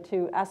eager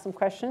to ask some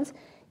questions.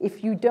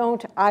 If you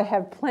don't, I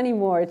have plenty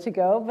more to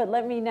go, but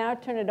let me now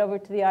turn it over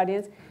to the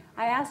audience.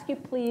 I ask you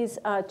please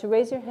to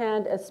raise your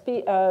hand.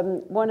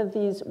 One of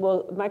these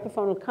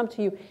microphone will come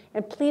to you,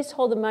 and please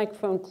hold the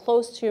microphone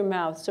close to your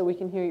mouth so we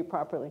can hear you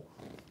properly.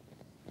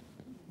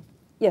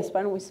 Yes,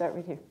 why don't we start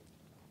right here?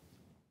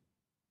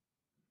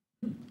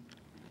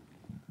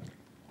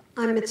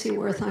 I'm Mitzi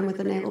Worth. I'm with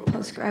the Naval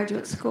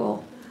Postgraduate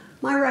School.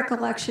 My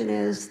recollection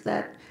is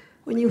that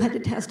when you had to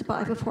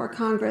testify before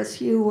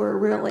Congress, you were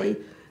really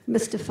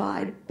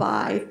mystified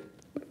by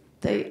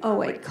the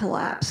 2008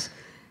 collapse.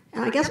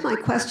 And I guess my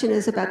question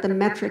is about the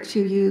metrics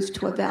you used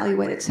to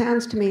evaluate. It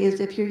sounds to me as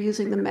if you're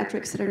using the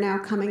metrics that are now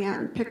coming out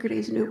in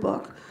Piketty's new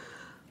book.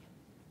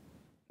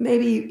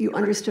 Maybe you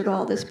understood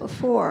all this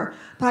before,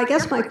 but I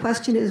guess my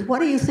question is, what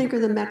do you think are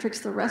the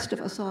metrics the rest of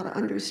us ought to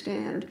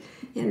understand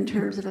in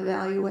terms of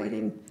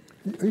evaluating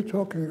Are you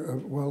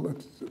talking, well,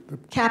 it's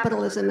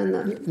Capitalism and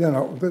the... yeah,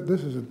 no,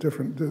 this is a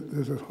different,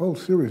 there's a whole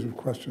series of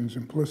questions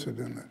implicit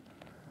in it.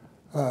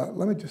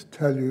 Let me just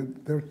tell you,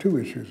 there are two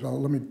issues.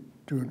 Let me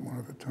do it one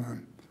at a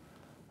time.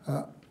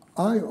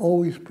 I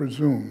always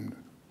presumed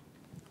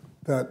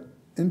that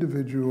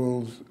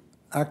individuals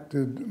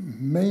acted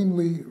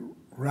mainly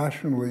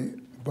rationally,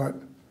 but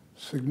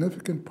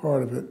significant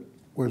part of it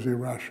was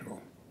irrational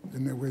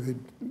in the way they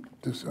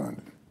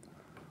decided.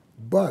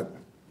 But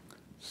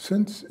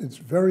since it's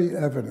very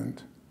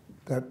evident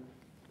that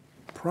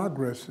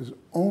progress is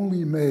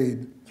only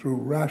made through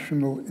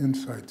rational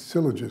insight,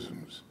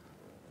 syllogisms,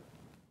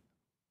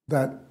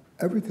 that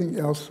everything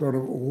else sort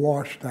of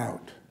washed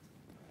out.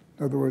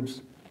 In other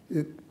words,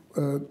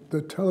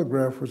 the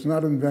telegraph was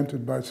not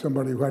invented by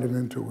somebody who had an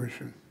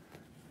intuition.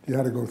 You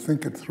had to go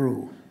think it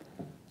through.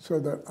 So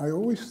that I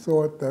always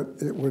thought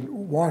that it would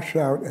wash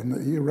out and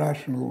the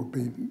irrational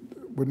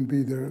wouldn't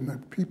be there, and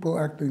that people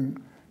acting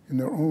in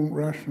their own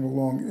rational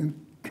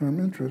long-term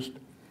interest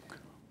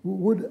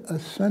would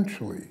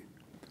essentially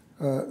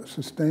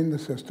sustain the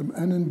system.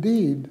 And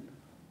indeed,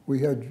 we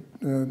had,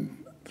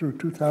 through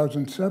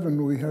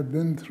 2007, we had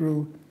been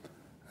through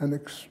an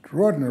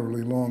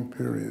extraordinarily long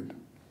period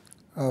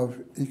of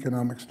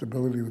economic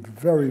stability with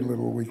very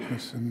little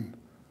weakness, and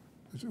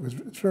it's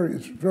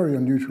a very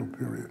unusual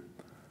period.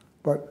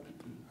 But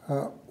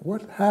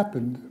what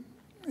happened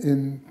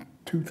in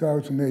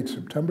 2008,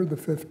 September the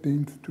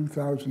 15th,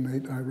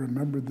 2008, I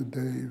remember the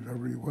day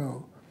very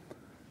well.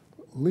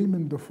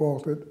 Lehman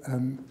defaulted,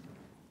 and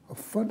a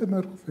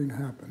fundamental thing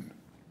happened.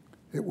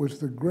 It was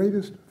the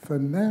greatest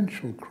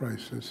financial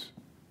crisis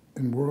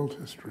in world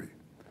history.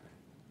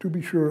 To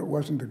be sure, it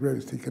wasn't the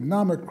greatest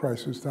economic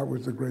crisis, that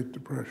was the Great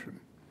Depression.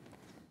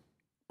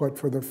 But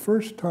for the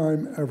first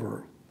time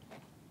ever,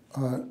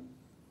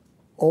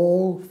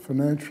 all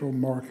financial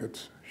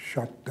markets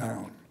shut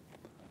down.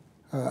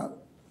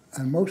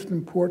 And most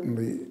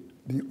importantly,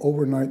 the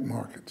overnight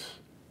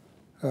markets.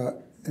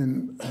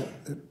 And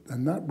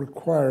that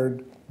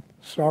required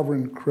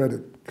sovereign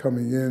credit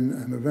coming in,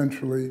 and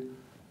eventually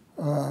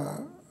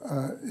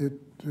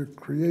it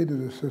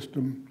created a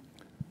system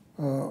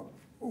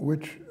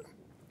which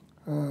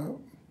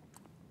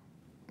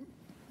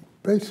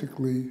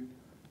basically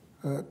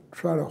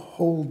try to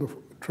hold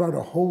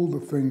the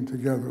thing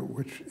together,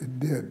 which it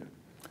did.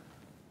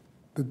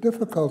 The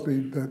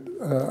difficulty that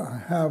I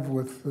have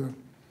with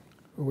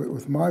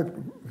my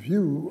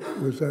view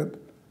was that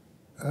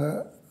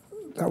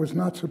that was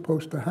not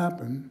supposed to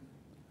happen.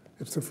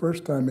 It's the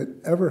first time it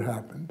ever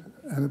happened,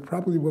 and it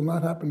probably will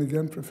not happen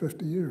again for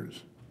 50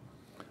 years.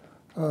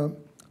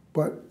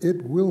 But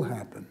it will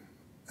happen,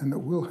 and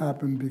it will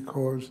happen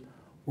because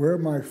where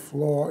my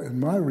flaw in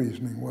my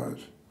reasoning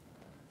was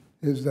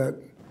is that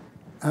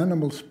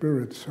animal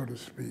spirits, so to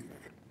speak,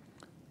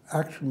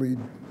 actually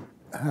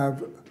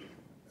have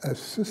a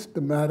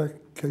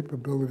systematic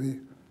capability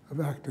of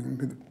acting. I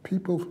mean,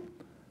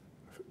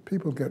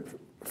 people get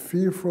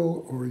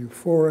fearful or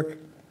euphoric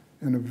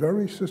in a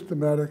very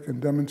systematic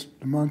and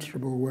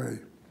demonstrable way.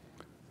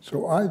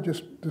 So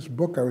this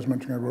book I was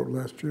mentioning I wrote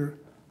last year,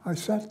 I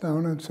sat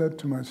down and said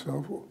to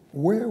myself,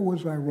 where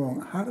was I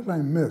wrong? How did I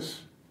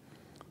miss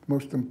the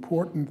most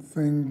important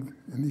thing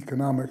in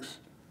economics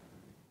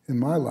in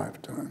my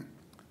lifetime?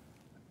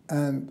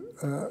 And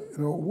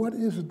what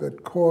is it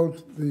that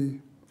caused the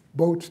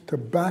boats to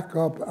back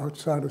up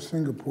outside of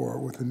Singapore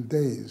within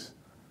days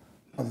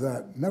of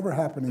that, never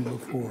happening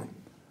before?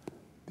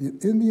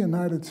 In the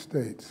United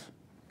States,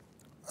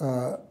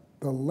 the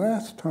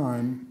last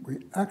time we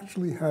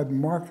actually had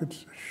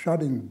markets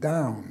shutting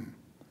down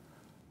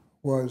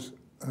was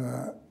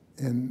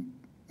in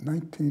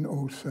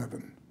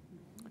 1907,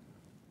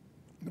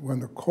 when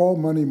the call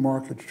money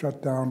market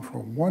shut down for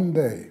one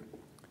day.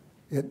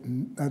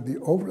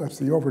 That's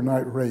the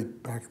overnight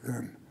rate back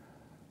then.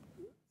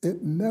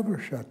 It never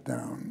shut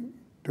down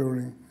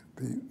during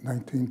the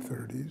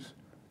 1930s.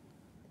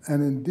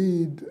 And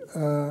indeed,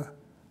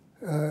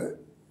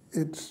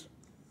 it's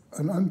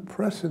an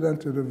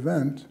unprecedented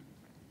event,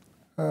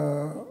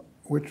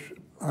 which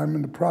I'm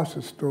in the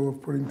process still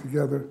of putting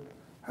together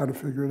how to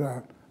figure it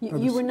out.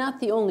 You were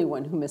not the only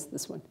one who missed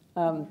this one.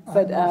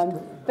 But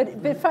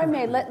if I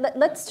may,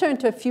 let's turn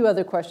to a few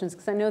other questions,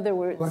 because I know there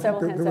were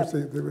several hands up.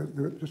 There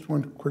was just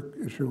one quick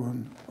issue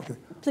on, okay.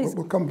 Please.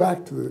 We'll come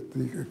back to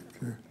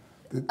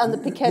on the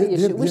Piketty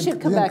issue. We should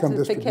come back to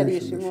the Piketty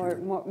issue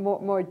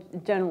more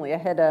generally.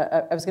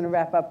 I was going to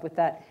wrap up with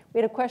that.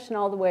 We had a question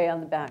all the way on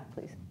the back,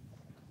 please.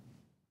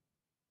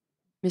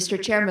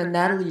 Mr. Chairman,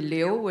 Natalie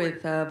Liu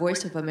with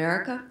Voice of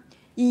America.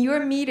 In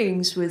your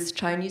meetings with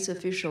Chinese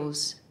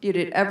officials, did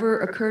it ever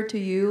occur to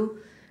you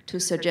to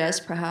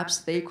suggest perhaps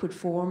they could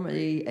form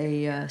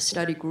a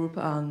study group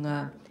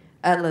on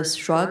Atlas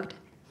Shrugged?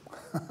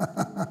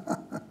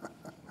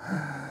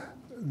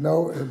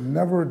 No, it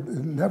never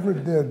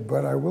did,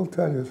 but I will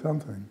tell you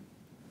something.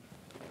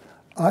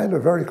 I had a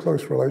very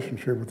close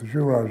relationship with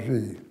Zhu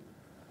Raji,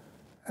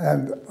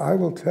 and I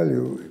will tell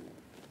you,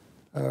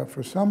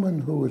 for someone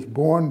who was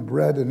born,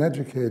 bred, and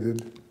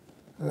educated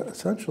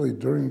essentially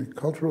during the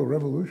Cultural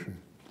Revolution.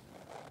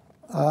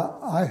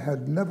 I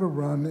had never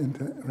ran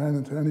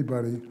into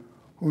anybody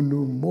who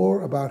knew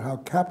more about how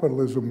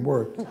capitalism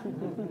worked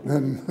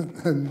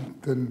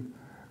than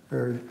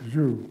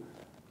you.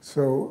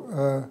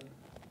 So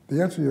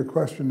the answer to your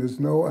question is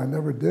no, I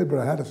never did, but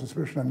I had a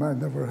suspicion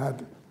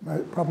I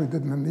probably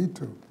didn't need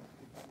to.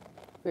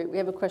 Great, we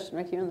have a question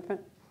right here in the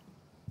front.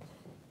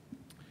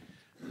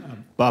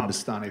 Bob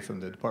Bastani from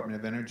the Department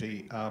of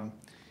Energy.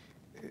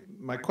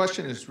 My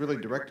question is really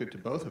directed to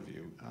both of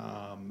you,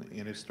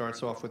 and it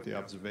starts off with the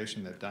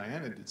observation that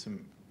Diana did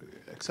some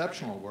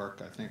exceptional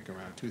work, I think,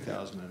 around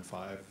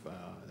 2005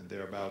 and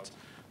thereabouts,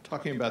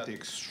 talking about the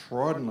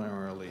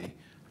extraordinarily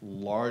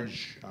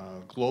large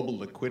global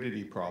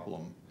liquidity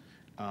problem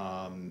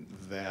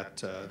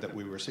that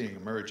we were seeing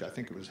emerge. I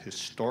think it was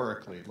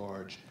historically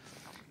large.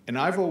 And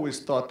I've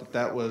always thought that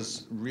that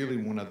was really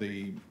one of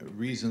the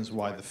reasons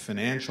why the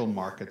financial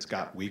markets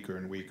got weaker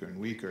and weaker and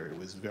weaker. It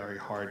was very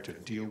hard to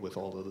deal with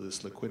all of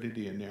this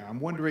liquidity in there. I'm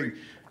wondering,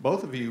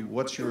 both of you,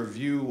 what's your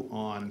view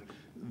on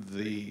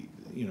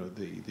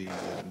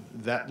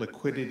that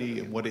liquidity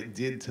and what it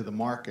did to the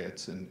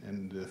markets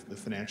and the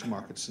financial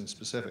markets in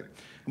specific?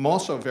 I'm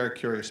also very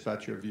curious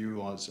about your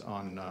view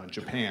on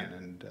Japan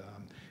and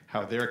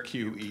how their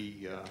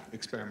QE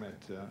experiment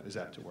is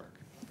apt to work.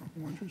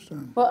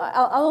 Well,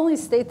 I'll only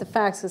state the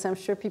facts because I'm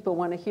sure people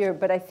want to hear,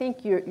 but I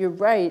think you're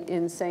right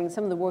in saying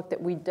some of the work that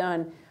we'd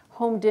done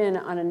homed in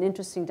on an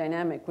interesting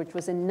dynamic, which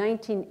was in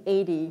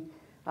 1980,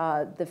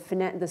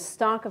 the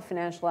stock of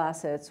financial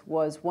assets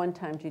was 1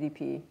 time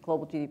GDP,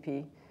 global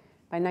GDP.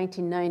 By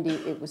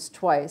 1990, it was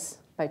twice.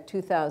 By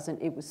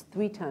 2000, it was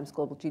 3 times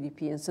global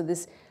GDP. And so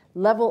this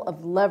level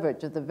of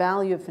leverage of the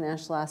value of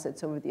financial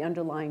assets over the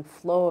underlying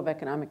flow of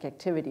economic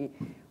activity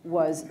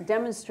was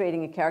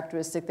demonstrating a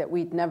characteristic that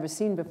we'd never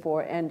seen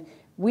before. And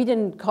we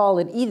didn't call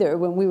it either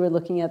when we were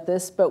looking at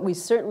this, but we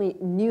certainly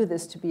knew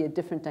this to be a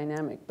different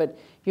dynamic. But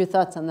your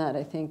thoughts on that,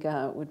 I think,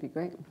 would be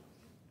great.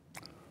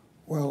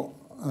 Well,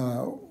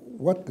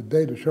 what the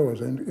data show,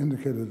 as I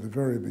indicated at the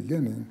very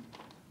beginning,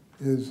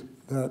 is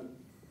that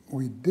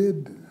we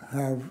did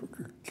have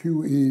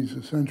QEs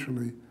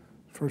essentially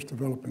first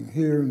developing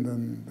here and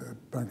then the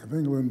Bank of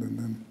England, and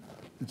then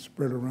it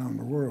spread around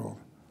the world.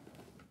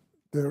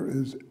 There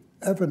is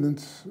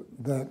evidence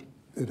that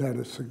it had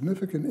a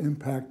significant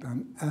impact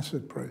on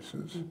asset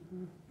prices,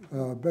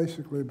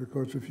 basically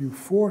because if you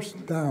force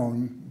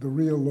down the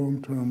real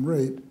long-term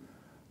rate,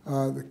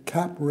 the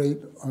cap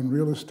rate on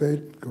real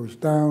estate goes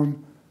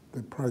down,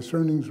 the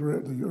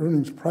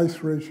earnings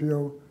price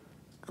ratio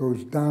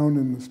goes down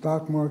in the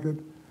stock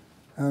market,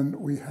 and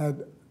we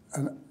had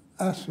an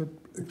asset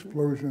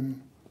explosion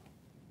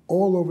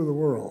all over the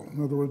world.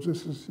 In other words,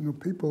 this is,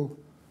 people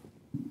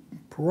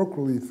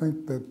parochially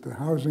think that the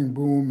housing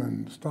boom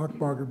and stock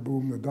market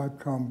boom, the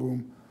dot-com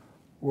boom,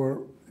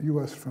 were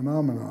U.S.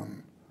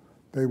 phenomenon.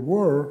 They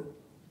were,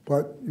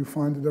 but you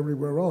find it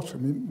everywhere else. I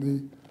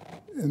mean,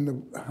 in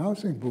the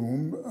housing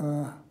boom,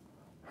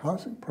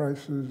 housing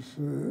prices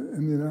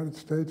in the United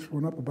States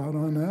went up about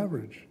on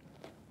average.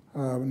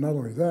 Not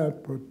only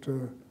that, but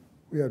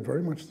we had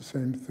very much the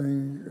same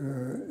thing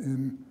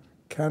in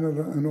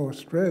Canada and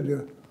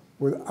Australia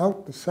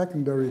without the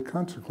secondary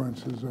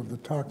consequences of the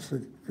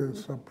toxic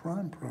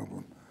subprime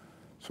problem.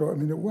 So, I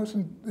mean,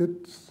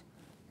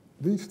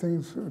 these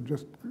things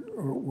just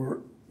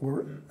were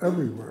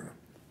everywhere.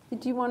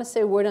 Do you want to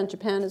say a word on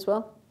Japan as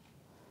well?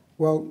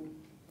 Well,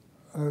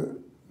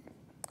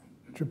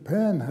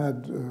 Japan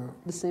had...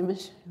 the same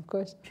issue, of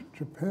course.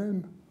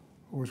 Japan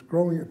was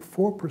growing at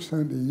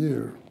 4% a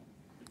year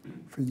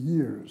for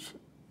years.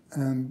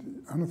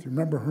 And I don't know if you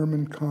remember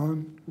Herman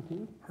Kahn.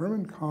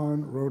 Herman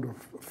Kahn wrote a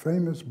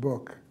famous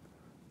book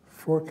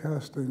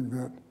forecasting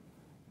that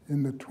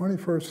in the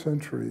 21st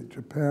century,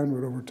 Japan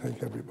would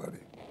overtake everybody,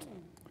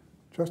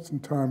 just in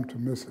time to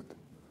miss it.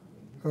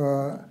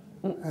 I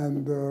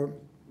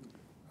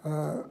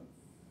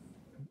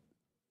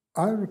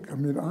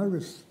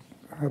was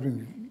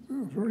having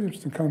a very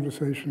interesting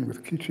conversation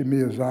with Kiichi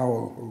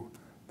Miyazawa, who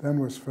then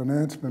was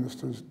finance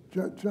minister,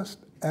 just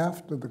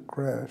after the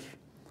crash.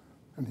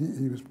 And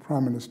he was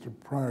prime minister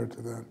prior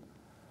to that.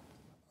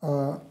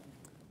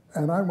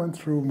 And I went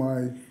through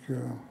my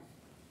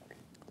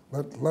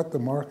let the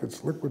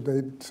markets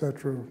liquidate, et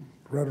cetera,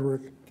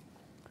 rhetoric,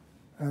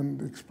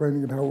 and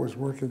explaining how it was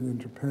working in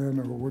Japan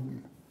or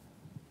wouldn't.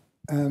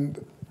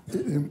 And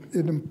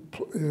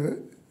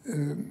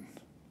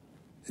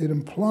it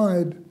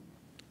implied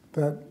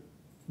that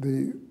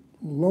the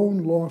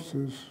loan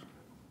losses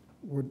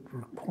would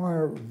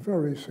require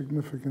very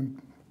significant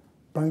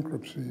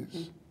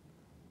bankruptcies.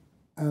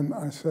 And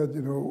I said,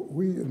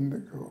 we in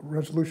the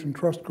Resolution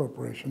Trust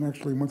Corporation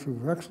actually went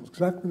through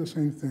exactly the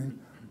same thing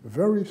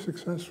very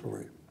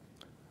successfully.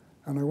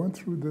 And I went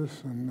through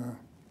this, and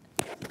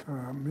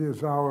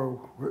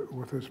Miyazawa,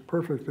 with his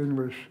perfect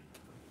English,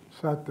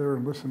 sat there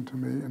and listened to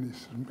me, and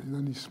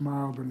then he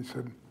smiled and he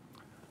said,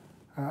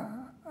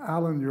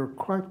 Alan, you're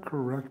quite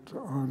correct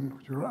on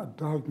your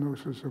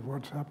diagnosis of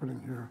what's happening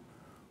here,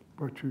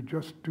 but you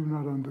just do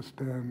not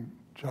understand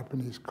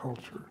Japanese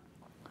culture.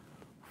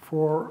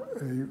 For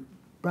a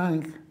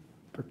bank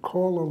to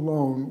call a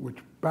loan which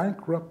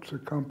bankrupts a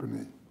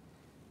company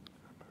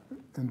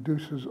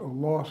induces a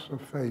loss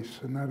of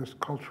face, and that is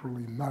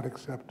culturally not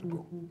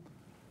acceptable.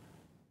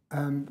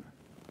 And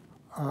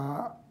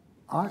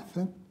I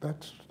think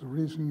that's the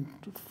reason,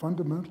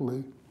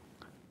 fundamentally,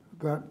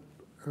 that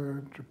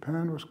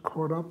Japan was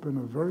caught up in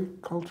a very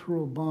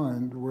cultural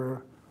bind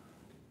where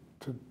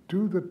to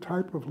do the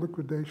type of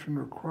liquidation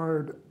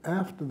required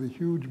after the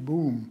huge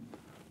boom.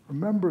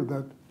 Remember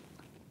that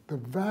the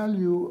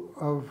value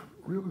of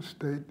real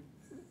estate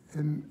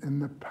in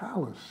the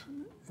palace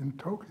in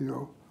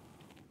Tokyo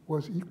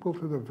was equal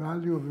to the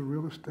value of the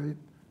real estate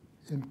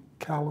in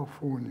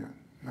California.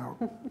 Now,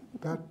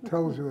 that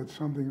tells you that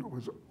something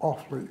was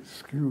awfully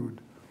skewed.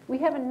 We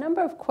have a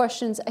number of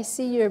questions. I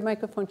see your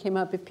microphone came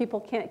up. If people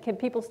can't, can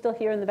people still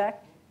hear in the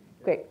back?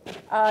 Great.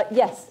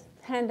 Yes,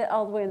 hand it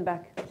all the way in the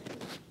back.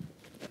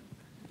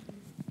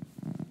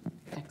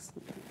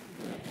 Excellent.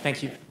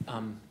 Thank you.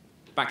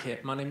 Back here.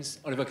 My name is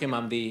Oliver Kim.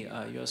 I'm the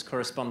US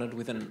correspondent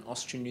with an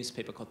Austrian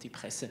newspaper called Die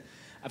Presse.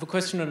 I have a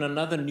question on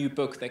another new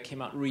book that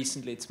came out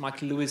recently. It's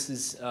Michael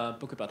Lewis's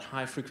book about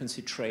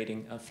high-frequency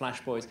trading,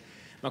 Flash Boys.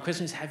 My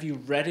question is, have you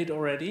read it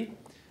already?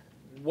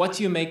 What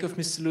do you make of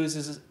Mr.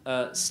 Lewis's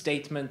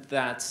statement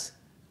that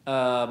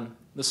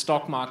the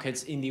stock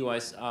markets in the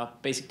US are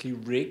basically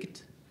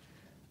rigged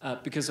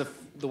because of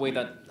the way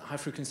that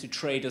high-frequency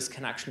traders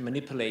can actually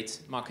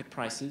manipulate market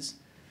prices?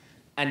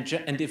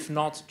 And if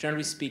not,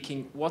 generally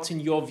speaking, what in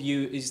your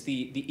view is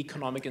the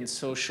economic and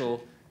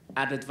social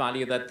added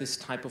value that this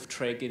type of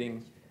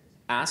trading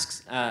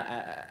adds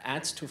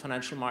to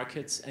financial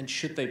markets, and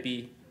should they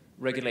be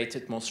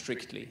regulated more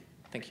strictly?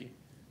 Thank you.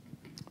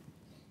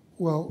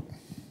 Well,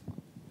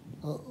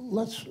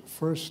 let's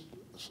first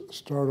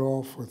start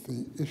off with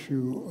the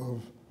issue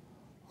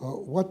of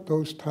what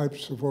those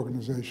types of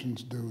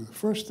organizations do. The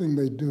first thing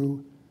they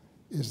do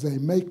is they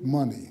make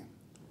money.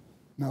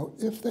 Now,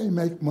 if they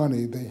make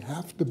money, they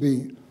have to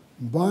be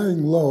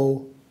buying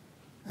low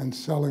and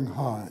selling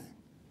high.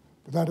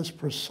 But that is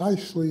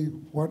precisely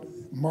what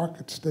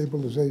market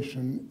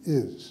stabilization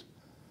is.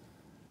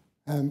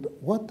 And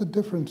what the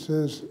difference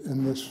is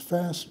in this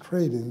fast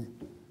trading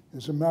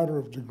is a matter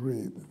of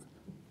degree.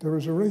 There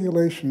is a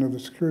regulation of the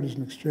Securities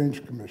and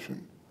Exchange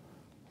Commission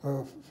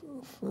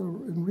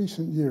in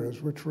recent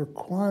years which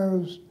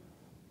requires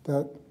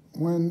that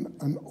when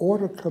an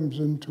order comes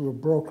into a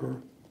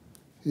broker,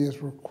 he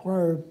is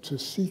required to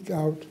seek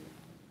out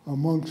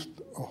amongst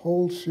a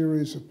whole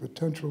series of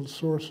potential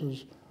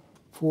sources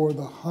for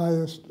the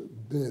highest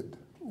bid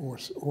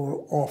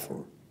or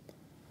offer.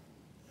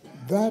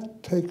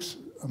 That takes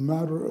a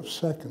matter of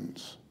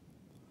seconds.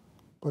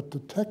 But the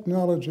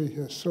technology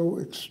has so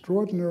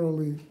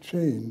extraordinarily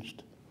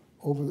changed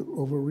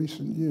over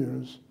recent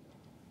years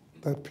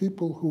that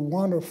people who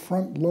want to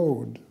front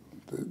load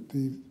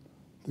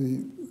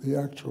the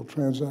actual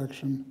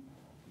transaction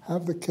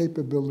have the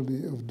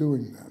capability of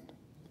doing that.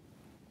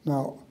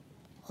 Now,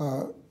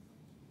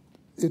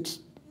 it's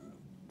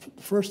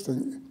the first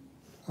thing,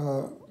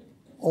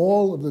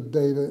 all of the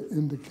data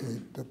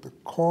indicate that the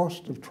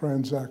cost of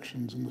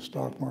transactions in the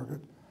stock market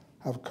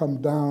have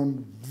come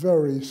down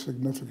very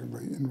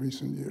significantly in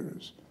recent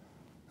years.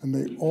 And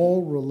they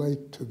all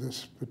relate to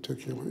this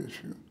particular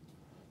issue.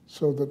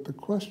 So that the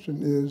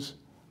question is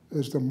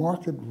the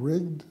market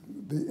rigged?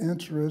 The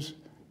answer is,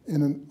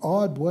 in an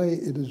odd way,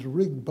 it is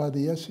rigged by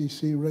the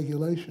SEC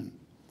regulation.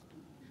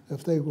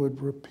 If they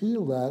would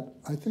repeal that,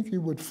 I think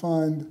you would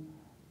find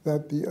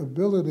that the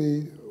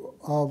ability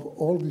of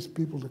all these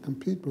people to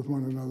compete with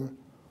one another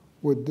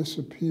would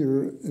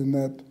disappear, in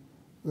that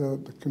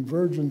the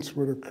convergence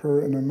would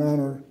occur in a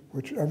manner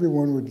which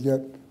everyone would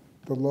get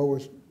the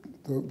lowest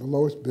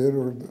bid,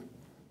 or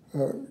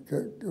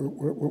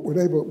would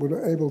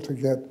able to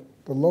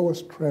get the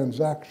lowest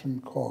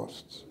transaction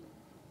costs.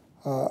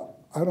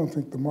 I don't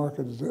think the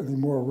market is any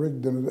more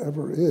rigged than it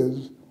ever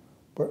is,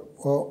 but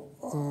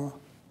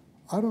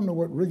I don't know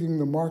what rigging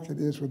the market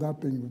is without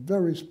being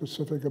very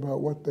specific about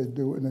what they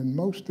do. And in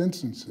most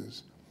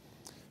instances,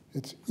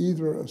 it's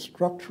either a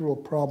structural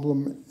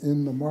problem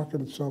in the market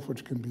itself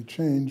which can be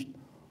changed,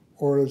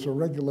 or is a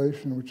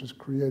regulation which is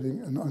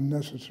creating an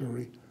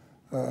unnecessary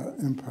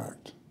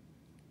impact.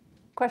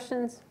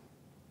 Questions?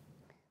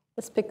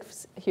 Let's pick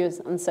here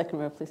on the second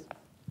row, please.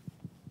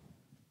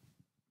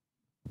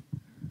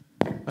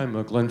 I'm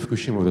Glenn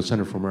Fukushima with the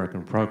Center for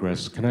American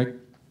Progress. Can I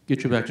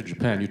get you back to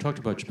Japan? You talked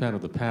about Japan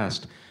of the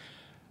past.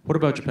 What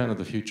about Japan of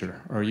the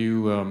future? Are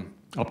you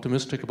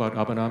optimistic about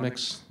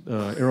Abenomics?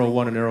 Arrow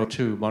 1 and Arrow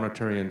 2,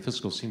 monetary and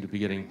fiscal, seem to be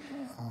getting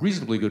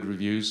reasonably good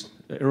reviews.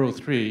 Arrow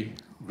 3,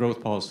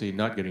 growth policy,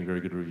 not getting very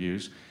good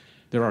reviews.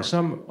 There are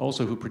some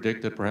also who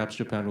predict that perhaps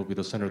Japan will be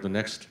the center of the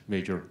next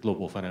major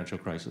global financial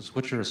crisis.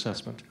 What's your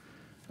assessment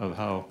of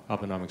how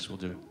Abenomics will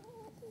do?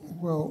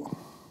 Well,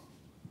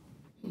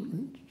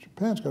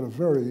 Japan's got a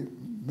very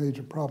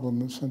major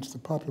problem since the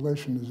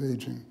population is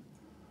aging.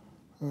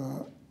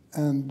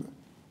 And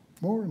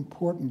more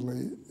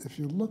importantly, if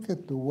you look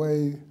at the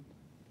way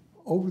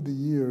over the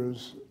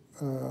years,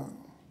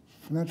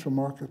 financial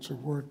markets have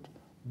worked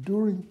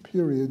during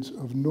periods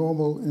of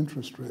normal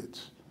interest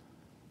rates.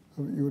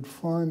 You would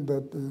find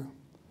that the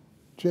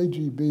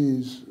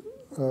JGBs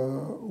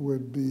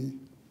would be,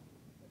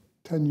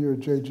 10-year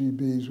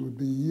JGBs would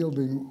be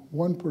yielding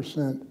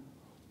 1%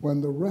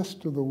 when the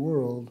rest of the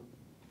world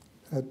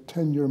at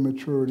 10-year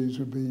maturities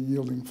would be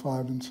yielding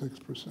 5 and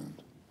 6%.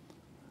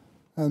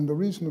 And the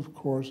reason, of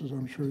course, is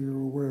I'm sure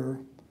you're aware,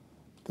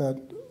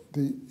 that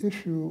the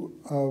issue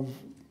of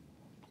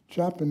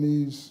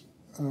Japanese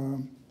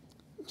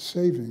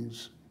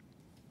savings,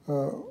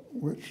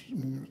 which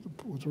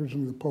was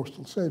originally the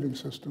postal savings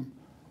system,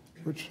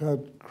 which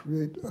had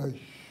created a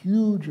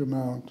huge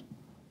amount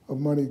of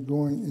money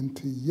going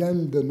into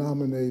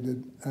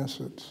yen-denominated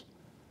assets.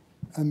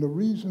 And the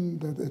reason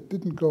that it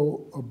didn't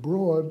go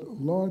abroad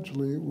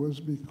largely was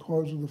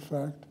because of the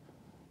fact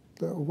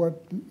that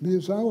what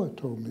Miyazawa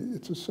told me,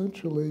 it's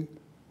essentially,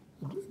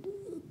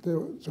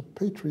 there's a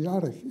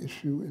patriotic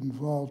issue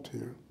involved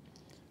here,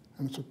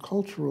 and it's a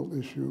cultural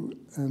issue,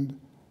 and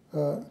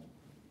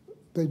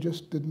they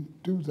just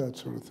didn't do that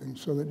sort of thing,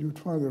 so that you'd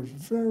find there's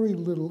very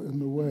little in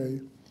the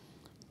way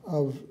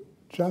of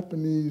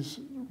Japanese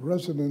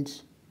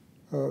residents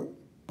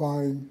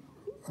buying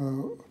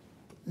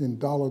in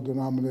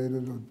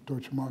dollar-denominated or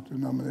Deutsche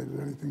Mark-denominated,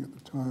 anything at the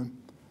time.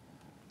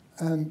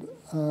 And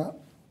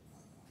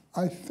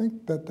I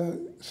think that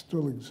that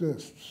still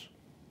exists.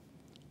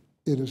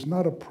 It is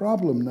not a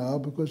problem now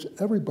because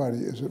everybody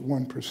is at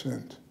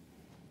 1%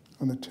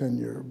 on the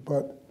 10-year,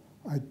 but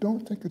I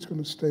don't think it's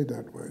going to stay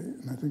that way.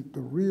 And I think the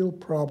real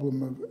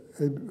problem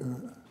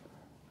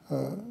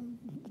of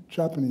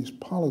Japanese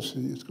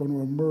policy is going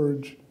to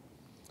emerge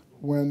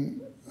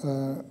when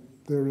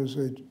there is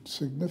a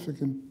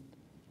significant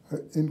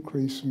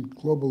increase in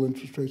global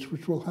interest rates,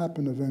 which will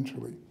happen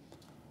eventually.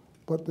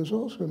 But there's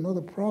also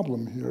another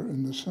problem here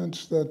in the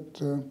sense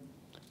that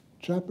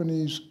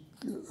Japanese,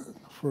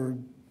 for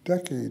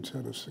decades,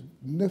 had a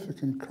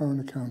significant current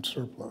account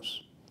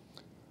surplus.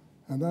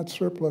 And that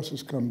surplus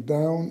has come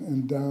down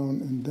and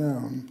down and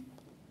down.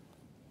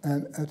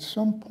 And at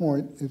some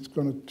point, it's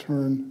going to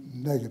turn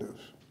negative.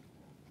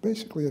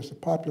 Basically, as the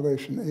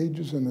population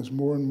ages and there's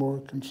more and more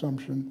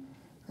consumption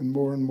and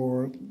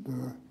more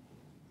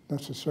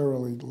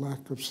necessarily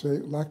lack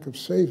of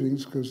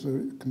savings because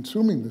they're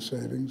consuming the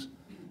savings,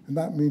 and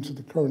that means that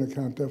the current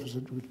account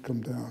deficit would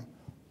come down.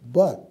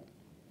 But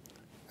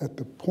at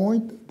the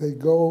point they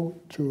go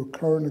to a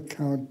current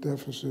account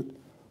deficit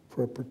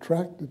for a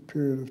protracted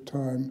period of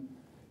time,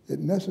 it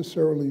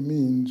necessarily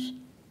means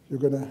you're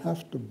going to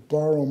have to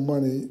borrow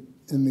money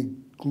in the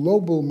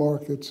global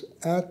markets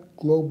at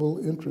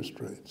global interest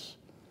rates.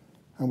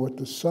 And with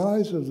the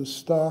size of the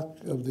stock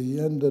of the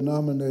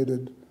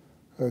yen-denominated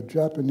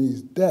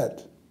Japanese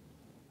debt,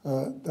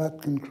 that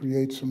can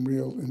create some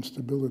real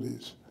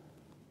instabilities.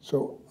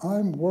 So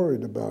I'm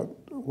worried about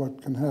what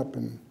can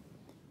happen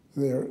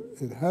there.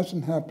 It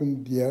hasn't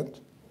happened yet.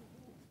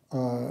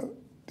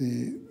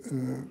 The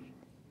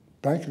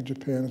Bank of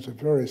Japan is a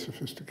very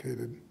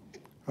sophisticated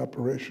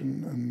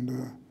operation, and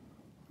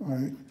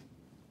I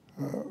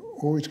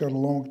always got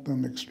along with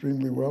them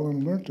extremely well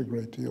and learned a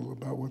great deal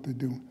about what they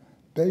do.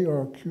 They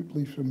are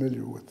acutely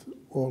familiar with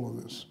all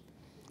of this.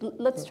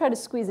 Let's try to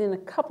squeeze in a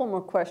couple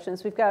more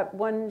questions. We've got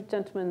one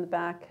gentleman in the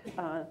back,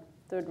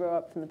 third row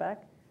up from the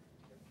back.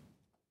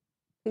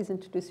 Please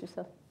introduce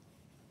yourself.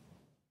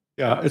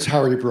 Yeah, it's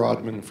Harry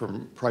Broadman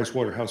from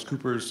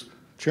PricewaterhouseCoopers.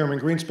 Chairman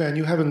Greenspan,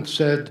 you haven't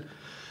said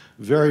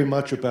very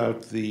much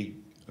about the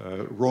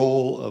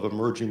role of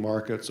emerging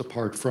markets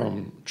apart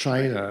from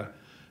China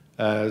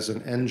as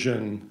an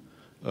engine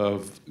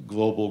of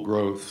global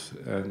growth.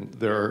 And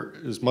there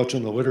is much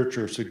in the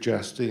literature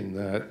suggesting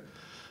that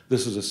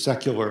this is a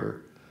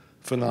secular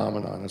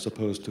phenomenon as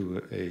opposed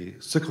to a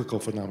cyclical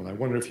phenomenon. I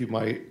wonder if you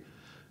might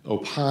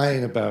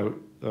opine about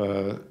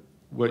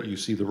what you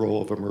see the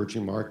role of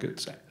emerging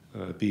markets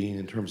being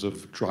in terms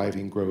of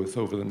driving growth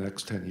over the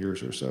next 10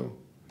 years or so.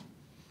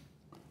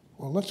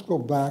 Well, let's go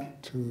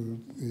back to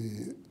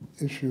the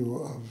issue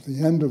of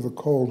the end of the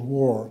Cold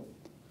War,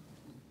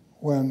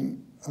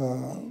 when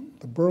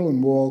the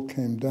Berlin Wall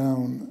came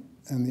down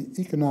and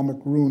the economic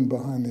ruin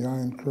behind the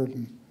Iron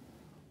Curtain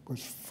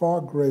was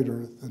far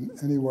greater than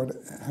anyone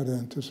had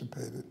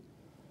anticipated.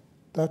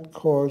 That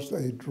caused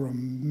a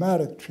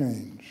dramatic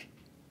change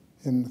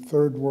in the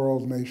third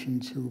world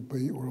nations who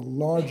were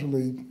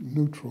largely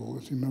neutral,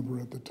 as you remember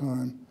at the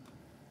time.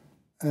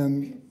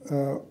 And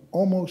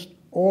almost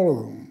all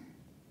of them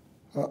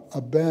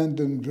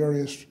abandoned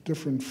various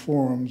different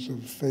forms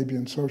of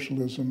Fabian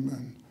socialism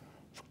and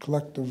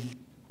collective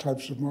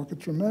types of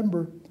markets.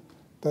 Remember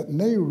that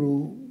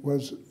Nehru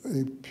was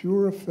a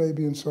pure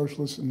Fabian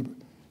socialist in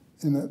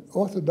an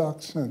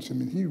orthodox sense. I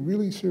mean, he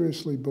really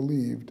seriously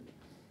believed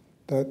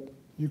that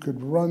you could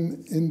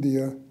run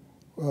India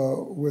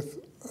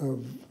with a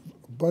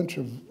bunch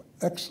of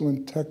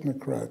excellent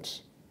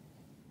technocrats,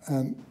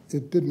 and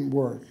it didn't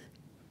work.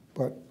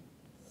 But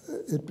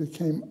it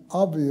became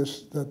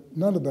obvious that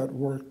none of that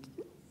worked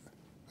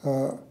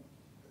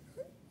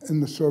in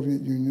the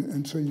Soviet Union.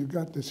 And so you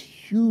got this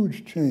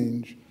huge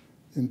change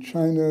in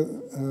China,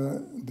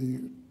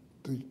 the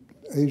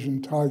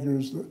Asian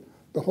tigers,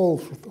 the whole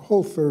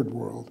third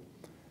world,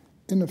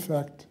 in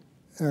effect,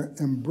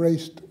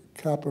 embraced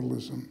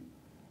capitalism.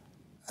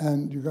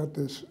 And you got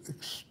this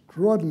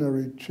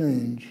extraordinary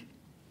change,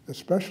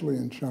 especially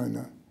in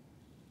China,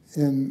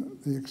 in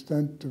the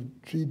extent of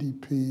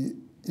GDP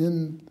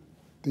in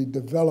the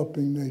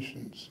developing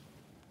nations.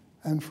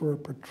 And for a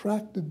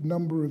protracted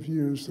number of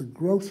years, the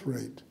growth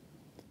rate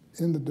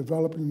in the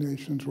developing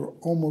nations were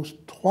almost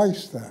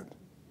twice that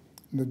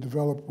in the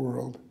developed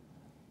world.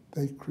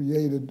 They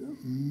created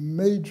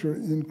major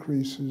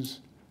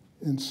increases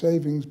in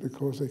savings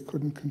because they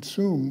couldn't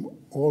consume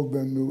all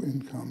their new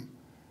income.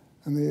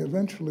 And they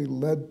eventually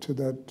led to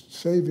that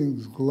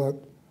savings glut,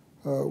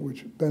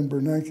 which Ben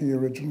Bernanke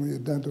originally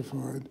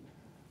identified,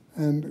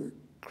 and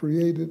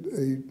created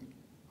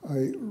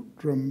a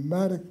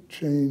dramatic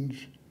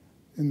change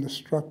in the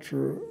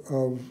structure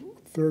of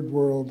third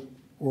world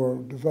or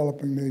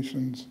developing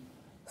nations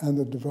and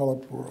the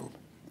developed world.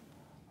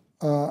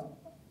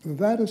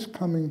 That is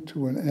coming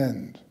to an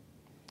end.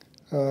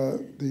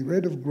 The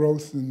rate of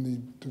growth in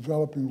the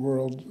developing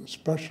world,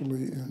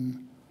 especially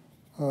in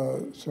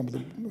some of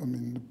the,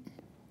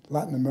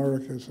 Latin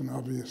America is an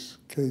obvious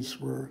case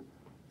where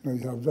you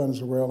have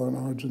Venezuela and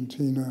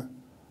Argentina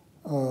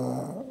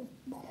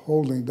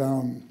holding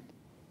down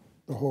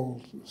the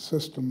whole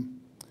system.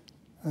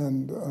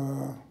 And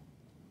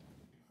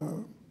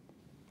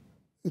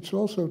it's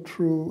also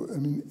true,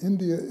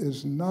 India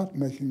is not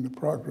making the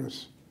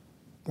progress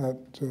that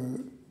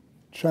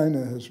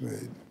China has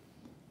made.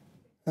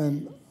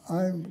 And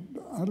I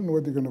don't know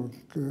whether you're going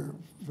to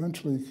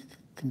eventually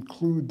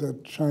conclude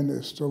that China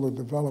is still a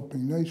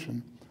developing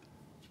nation,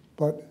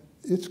 but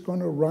it's going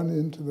to run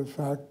into the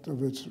fact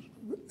of its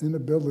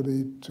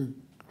inability to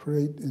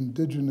create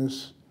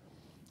indigenous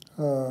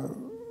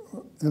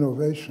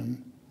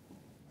innovation.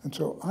 And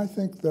so I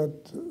think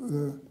that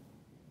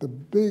the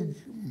big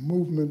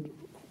movement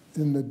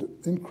in the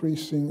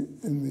increasing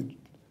in the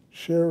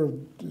share of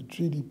the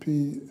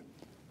GDP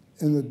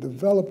in the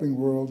developing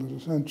world, in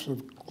the sense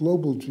of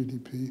global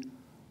GDP,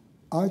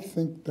 I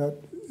think that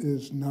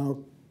is now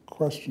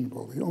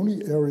questionable. The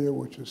only area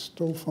which is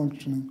still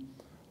functioning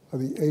are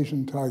the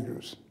Asian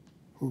tigers,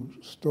 who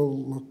still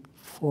look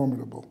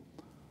formidable.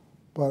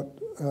 But,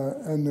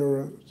 and there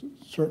are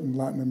certain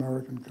Latin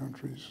American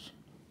countries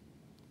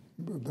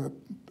that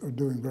are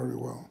doing very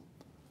well.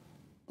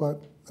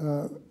 But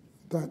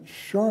that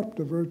sharp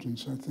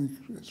divergence, I think,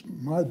 is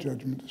my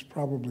judgment, is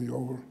probably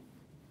over.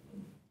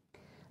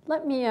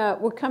 Let me,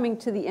 we're coming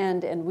to the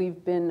end, and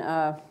we've been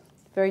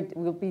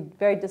we'll be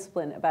very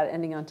disciplined about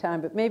ending on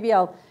time, but maybe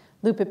I'll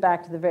loop it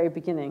back to the very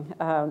beginning.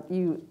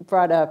 You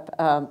brought up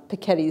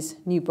Piketty's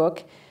new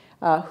book.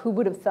 Who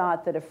would have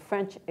thought that a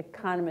French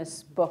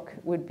economist's book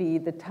would be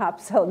the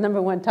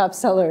 #1 top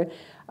seller?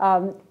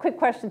 Quick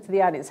question to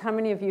the audience. How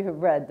many of you have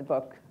read the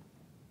book?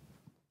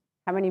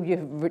 How many of you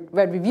have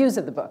read reviews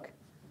of the book?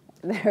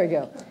 There we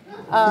go.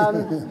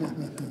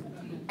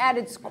 At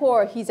its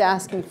core, he's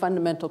asking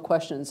fundamental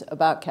questions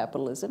about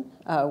capitalism,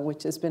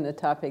 which has been a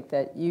topic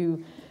that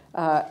you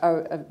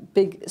are a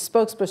big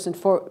spokesperson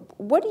for.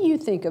 What do you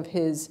think of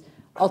his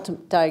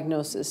ultimate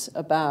diagnosis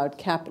about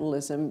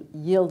capitalism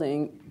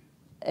yielding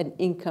an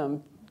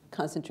income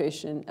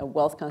concentration, a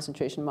wealth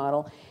concentration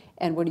model,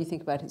 and what do you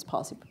think about his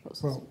policy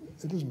proposals? Well,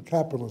 it isn't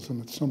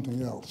capitalism, it's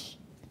something else.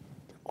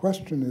 The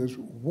question is,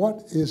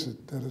 what is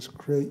it that is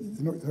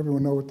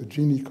everyone know what the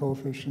Gini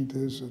coefficient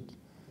is?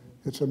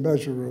 It's a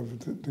measure of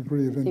the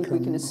degree of income,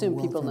 we can assume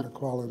wealth, people and know.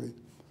 equality.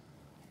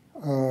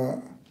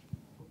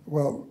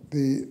 Well,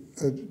 the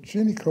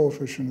Gini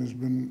coefficient has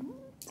been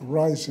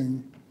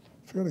rising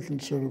fairly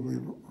considerably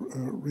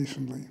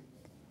recently.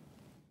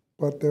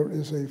 But there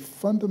is a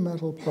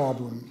fundamental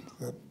problem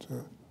that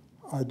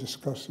I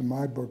discussed in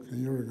my book a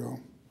year ago,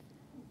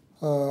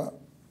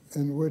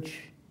 in which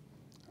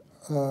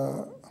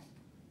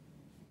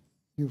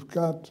you've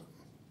got,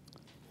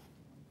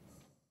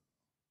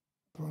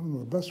 I don't know,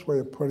 the best way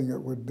of putting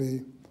it would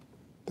be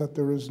that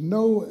there is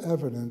no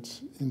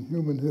evidence in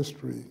human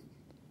history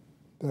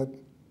that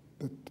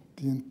the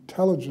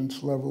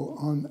intelligence level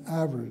on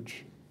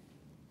average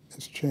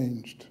has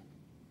changed.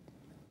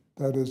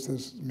 That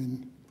is,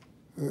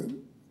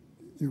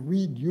 you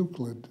read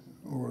Euclid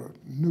or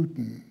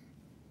Newton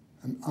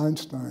and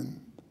Einstein,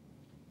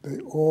 they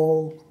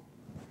all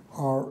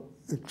are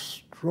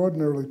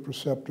extraordinarily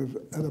perceptive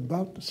at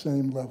about the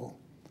same level.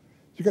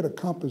 You get a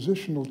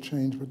compositional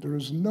change, but there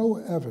is no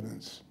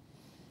evidence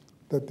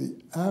that the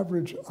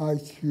average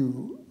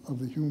IQ of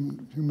the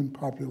human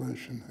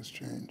population has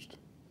changed.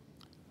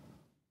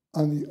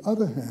 On the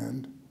other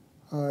hand,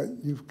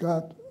 you've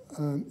got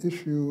an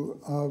issue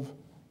of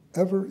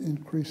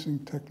ever-increasing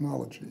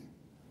technology,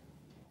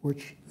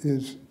 which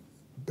is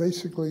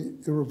basically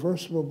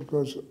irreversible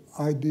because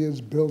ideas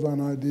build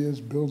on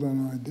ideas, build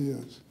on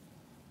ideas.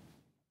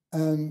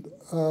 And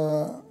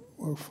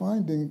we're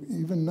finding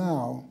even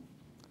now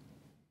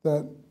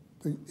that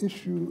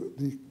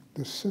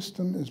the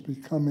system is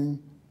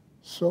becoming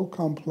so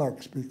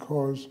complex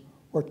because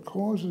what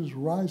causes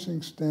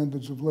rising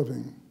standards of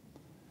living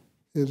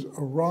is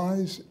a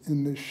rise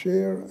in the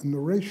share and the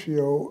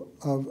ratio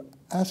of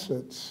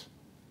assets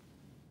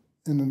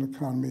in an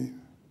economy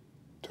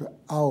to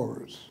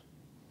hours.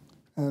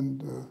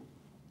 And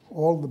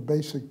all the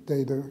basic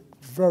data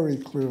very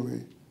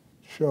clearly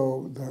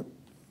show that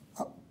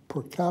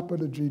per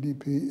capita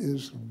GDP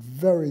is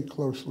very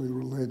closely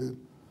related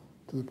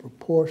to the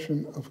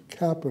proportion of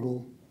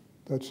capital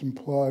that's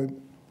employed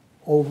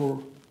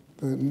over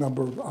the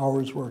number of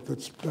hours worked.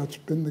 That's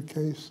been the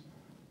case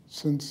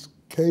since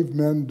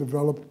cavemen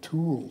developed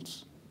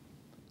tools.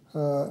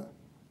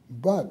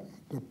 But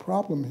the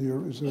problem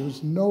here is there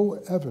is no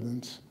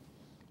evidence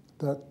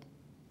that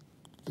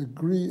the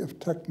degree of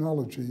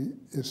technology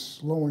is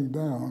slowing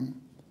down.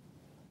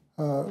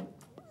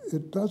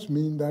 It does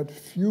mean that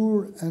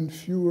fewer and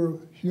fewer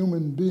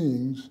human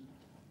beings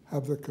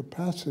have the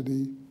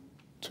capacity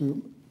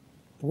to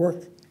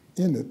work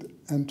in it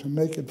and to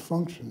make it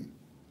function.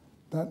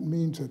 That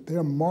means that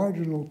their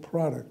marginal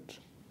product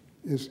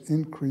is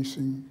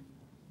increasing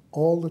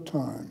all the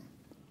time.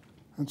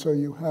 And so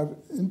you have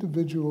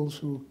individuals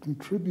who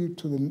contribute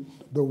to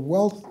the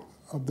wealth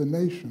of the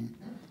nation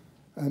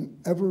an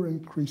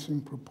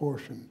ever-increasing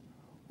proportion.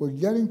 We're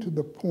getting to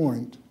the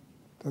point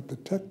that the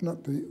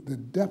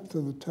depth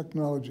of the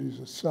technologies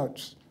is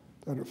such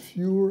that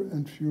fewer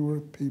and fewer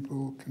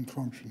people can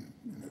function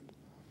in it.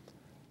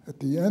 At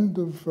the end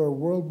of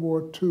World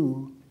War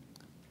II,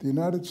 the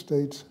United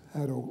States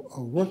had a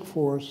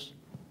workforce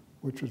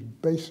which was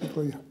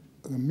basically,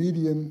 the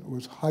median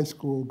was high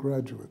school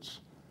graduates.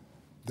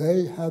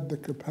 They had the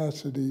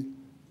capacity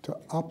to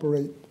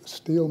operate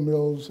steel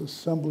mills,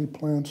 assembly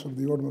plants of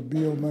the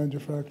automobile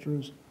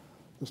manufacturers,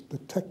 the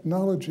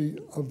technology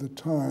of the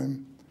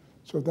time,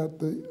 so that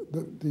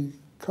the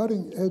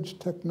cutting edge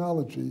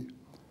technology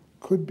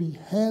could be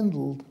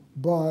handled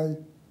by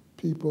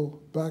people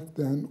back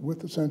then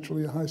with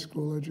essentially a high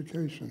school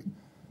education.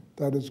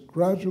 That has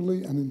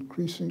gradually and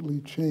increasingly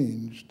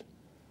changed,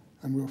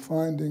 and we're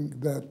finding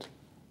that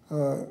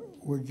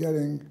we're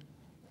getting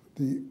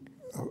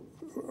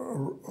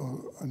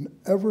an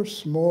ever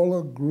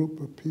smaller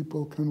group of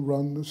people can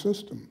run the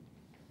system.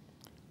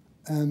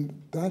 And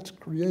that's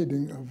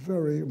creating a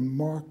very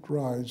marked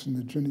rise in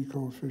the Gini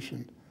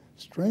coefficient.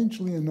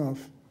 Strangely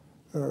enough,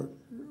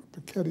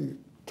 Piketty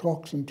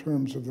talks in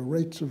terms of the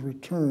rates of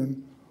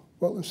return.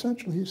 Well,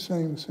 essentially, he's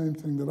saying the same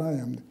thing that I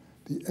am.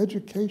 The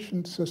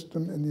education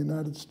system in the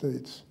United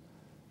States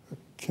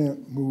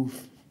can't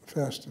move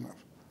fast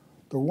enough.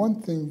 The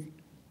one thing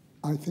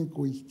I think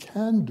we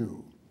can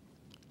do,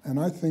 and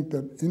I think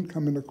that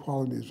income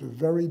inequality is a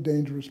very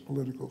dangerous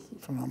political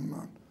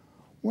phenomenon.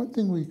 One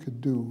thing we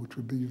could do, which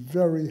would be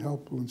very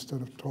helpful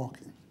instead of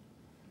talking,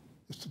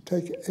 is to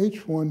take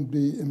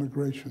H-1B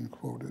immigration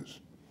quotas,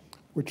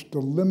 which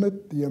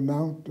delimit the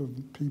amount of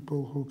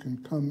people who can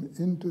come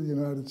into the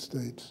United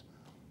States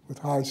with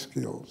high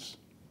skills.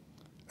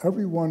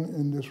 Everyone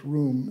in this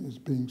room is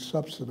being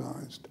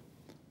subsidized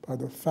by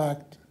the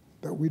fact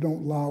that we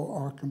don't allow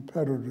our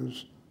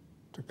competitors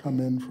to come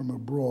in from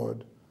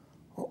abroad.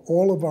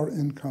 All of our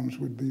incomes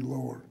would be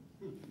lower.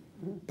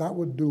 That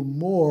would do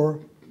more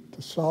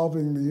to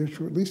solving the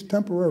issue, at least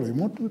temporarily. It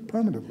won't do it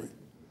permanently,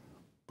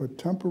 but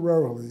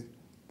temporarily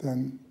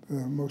than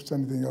most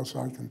anything else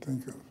I can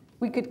think of.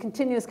 We could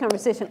continue this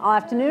conversation all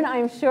afternoon,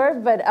 I'm sure,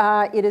 but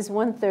it is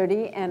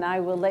 1:30, and I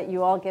will let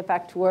you all get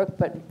back to work.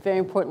 But very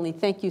importantly,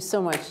 thank you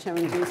so much,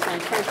 Chairman Greenspan.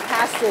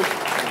 Fantastic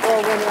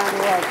all around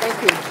the world.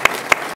 Thank you.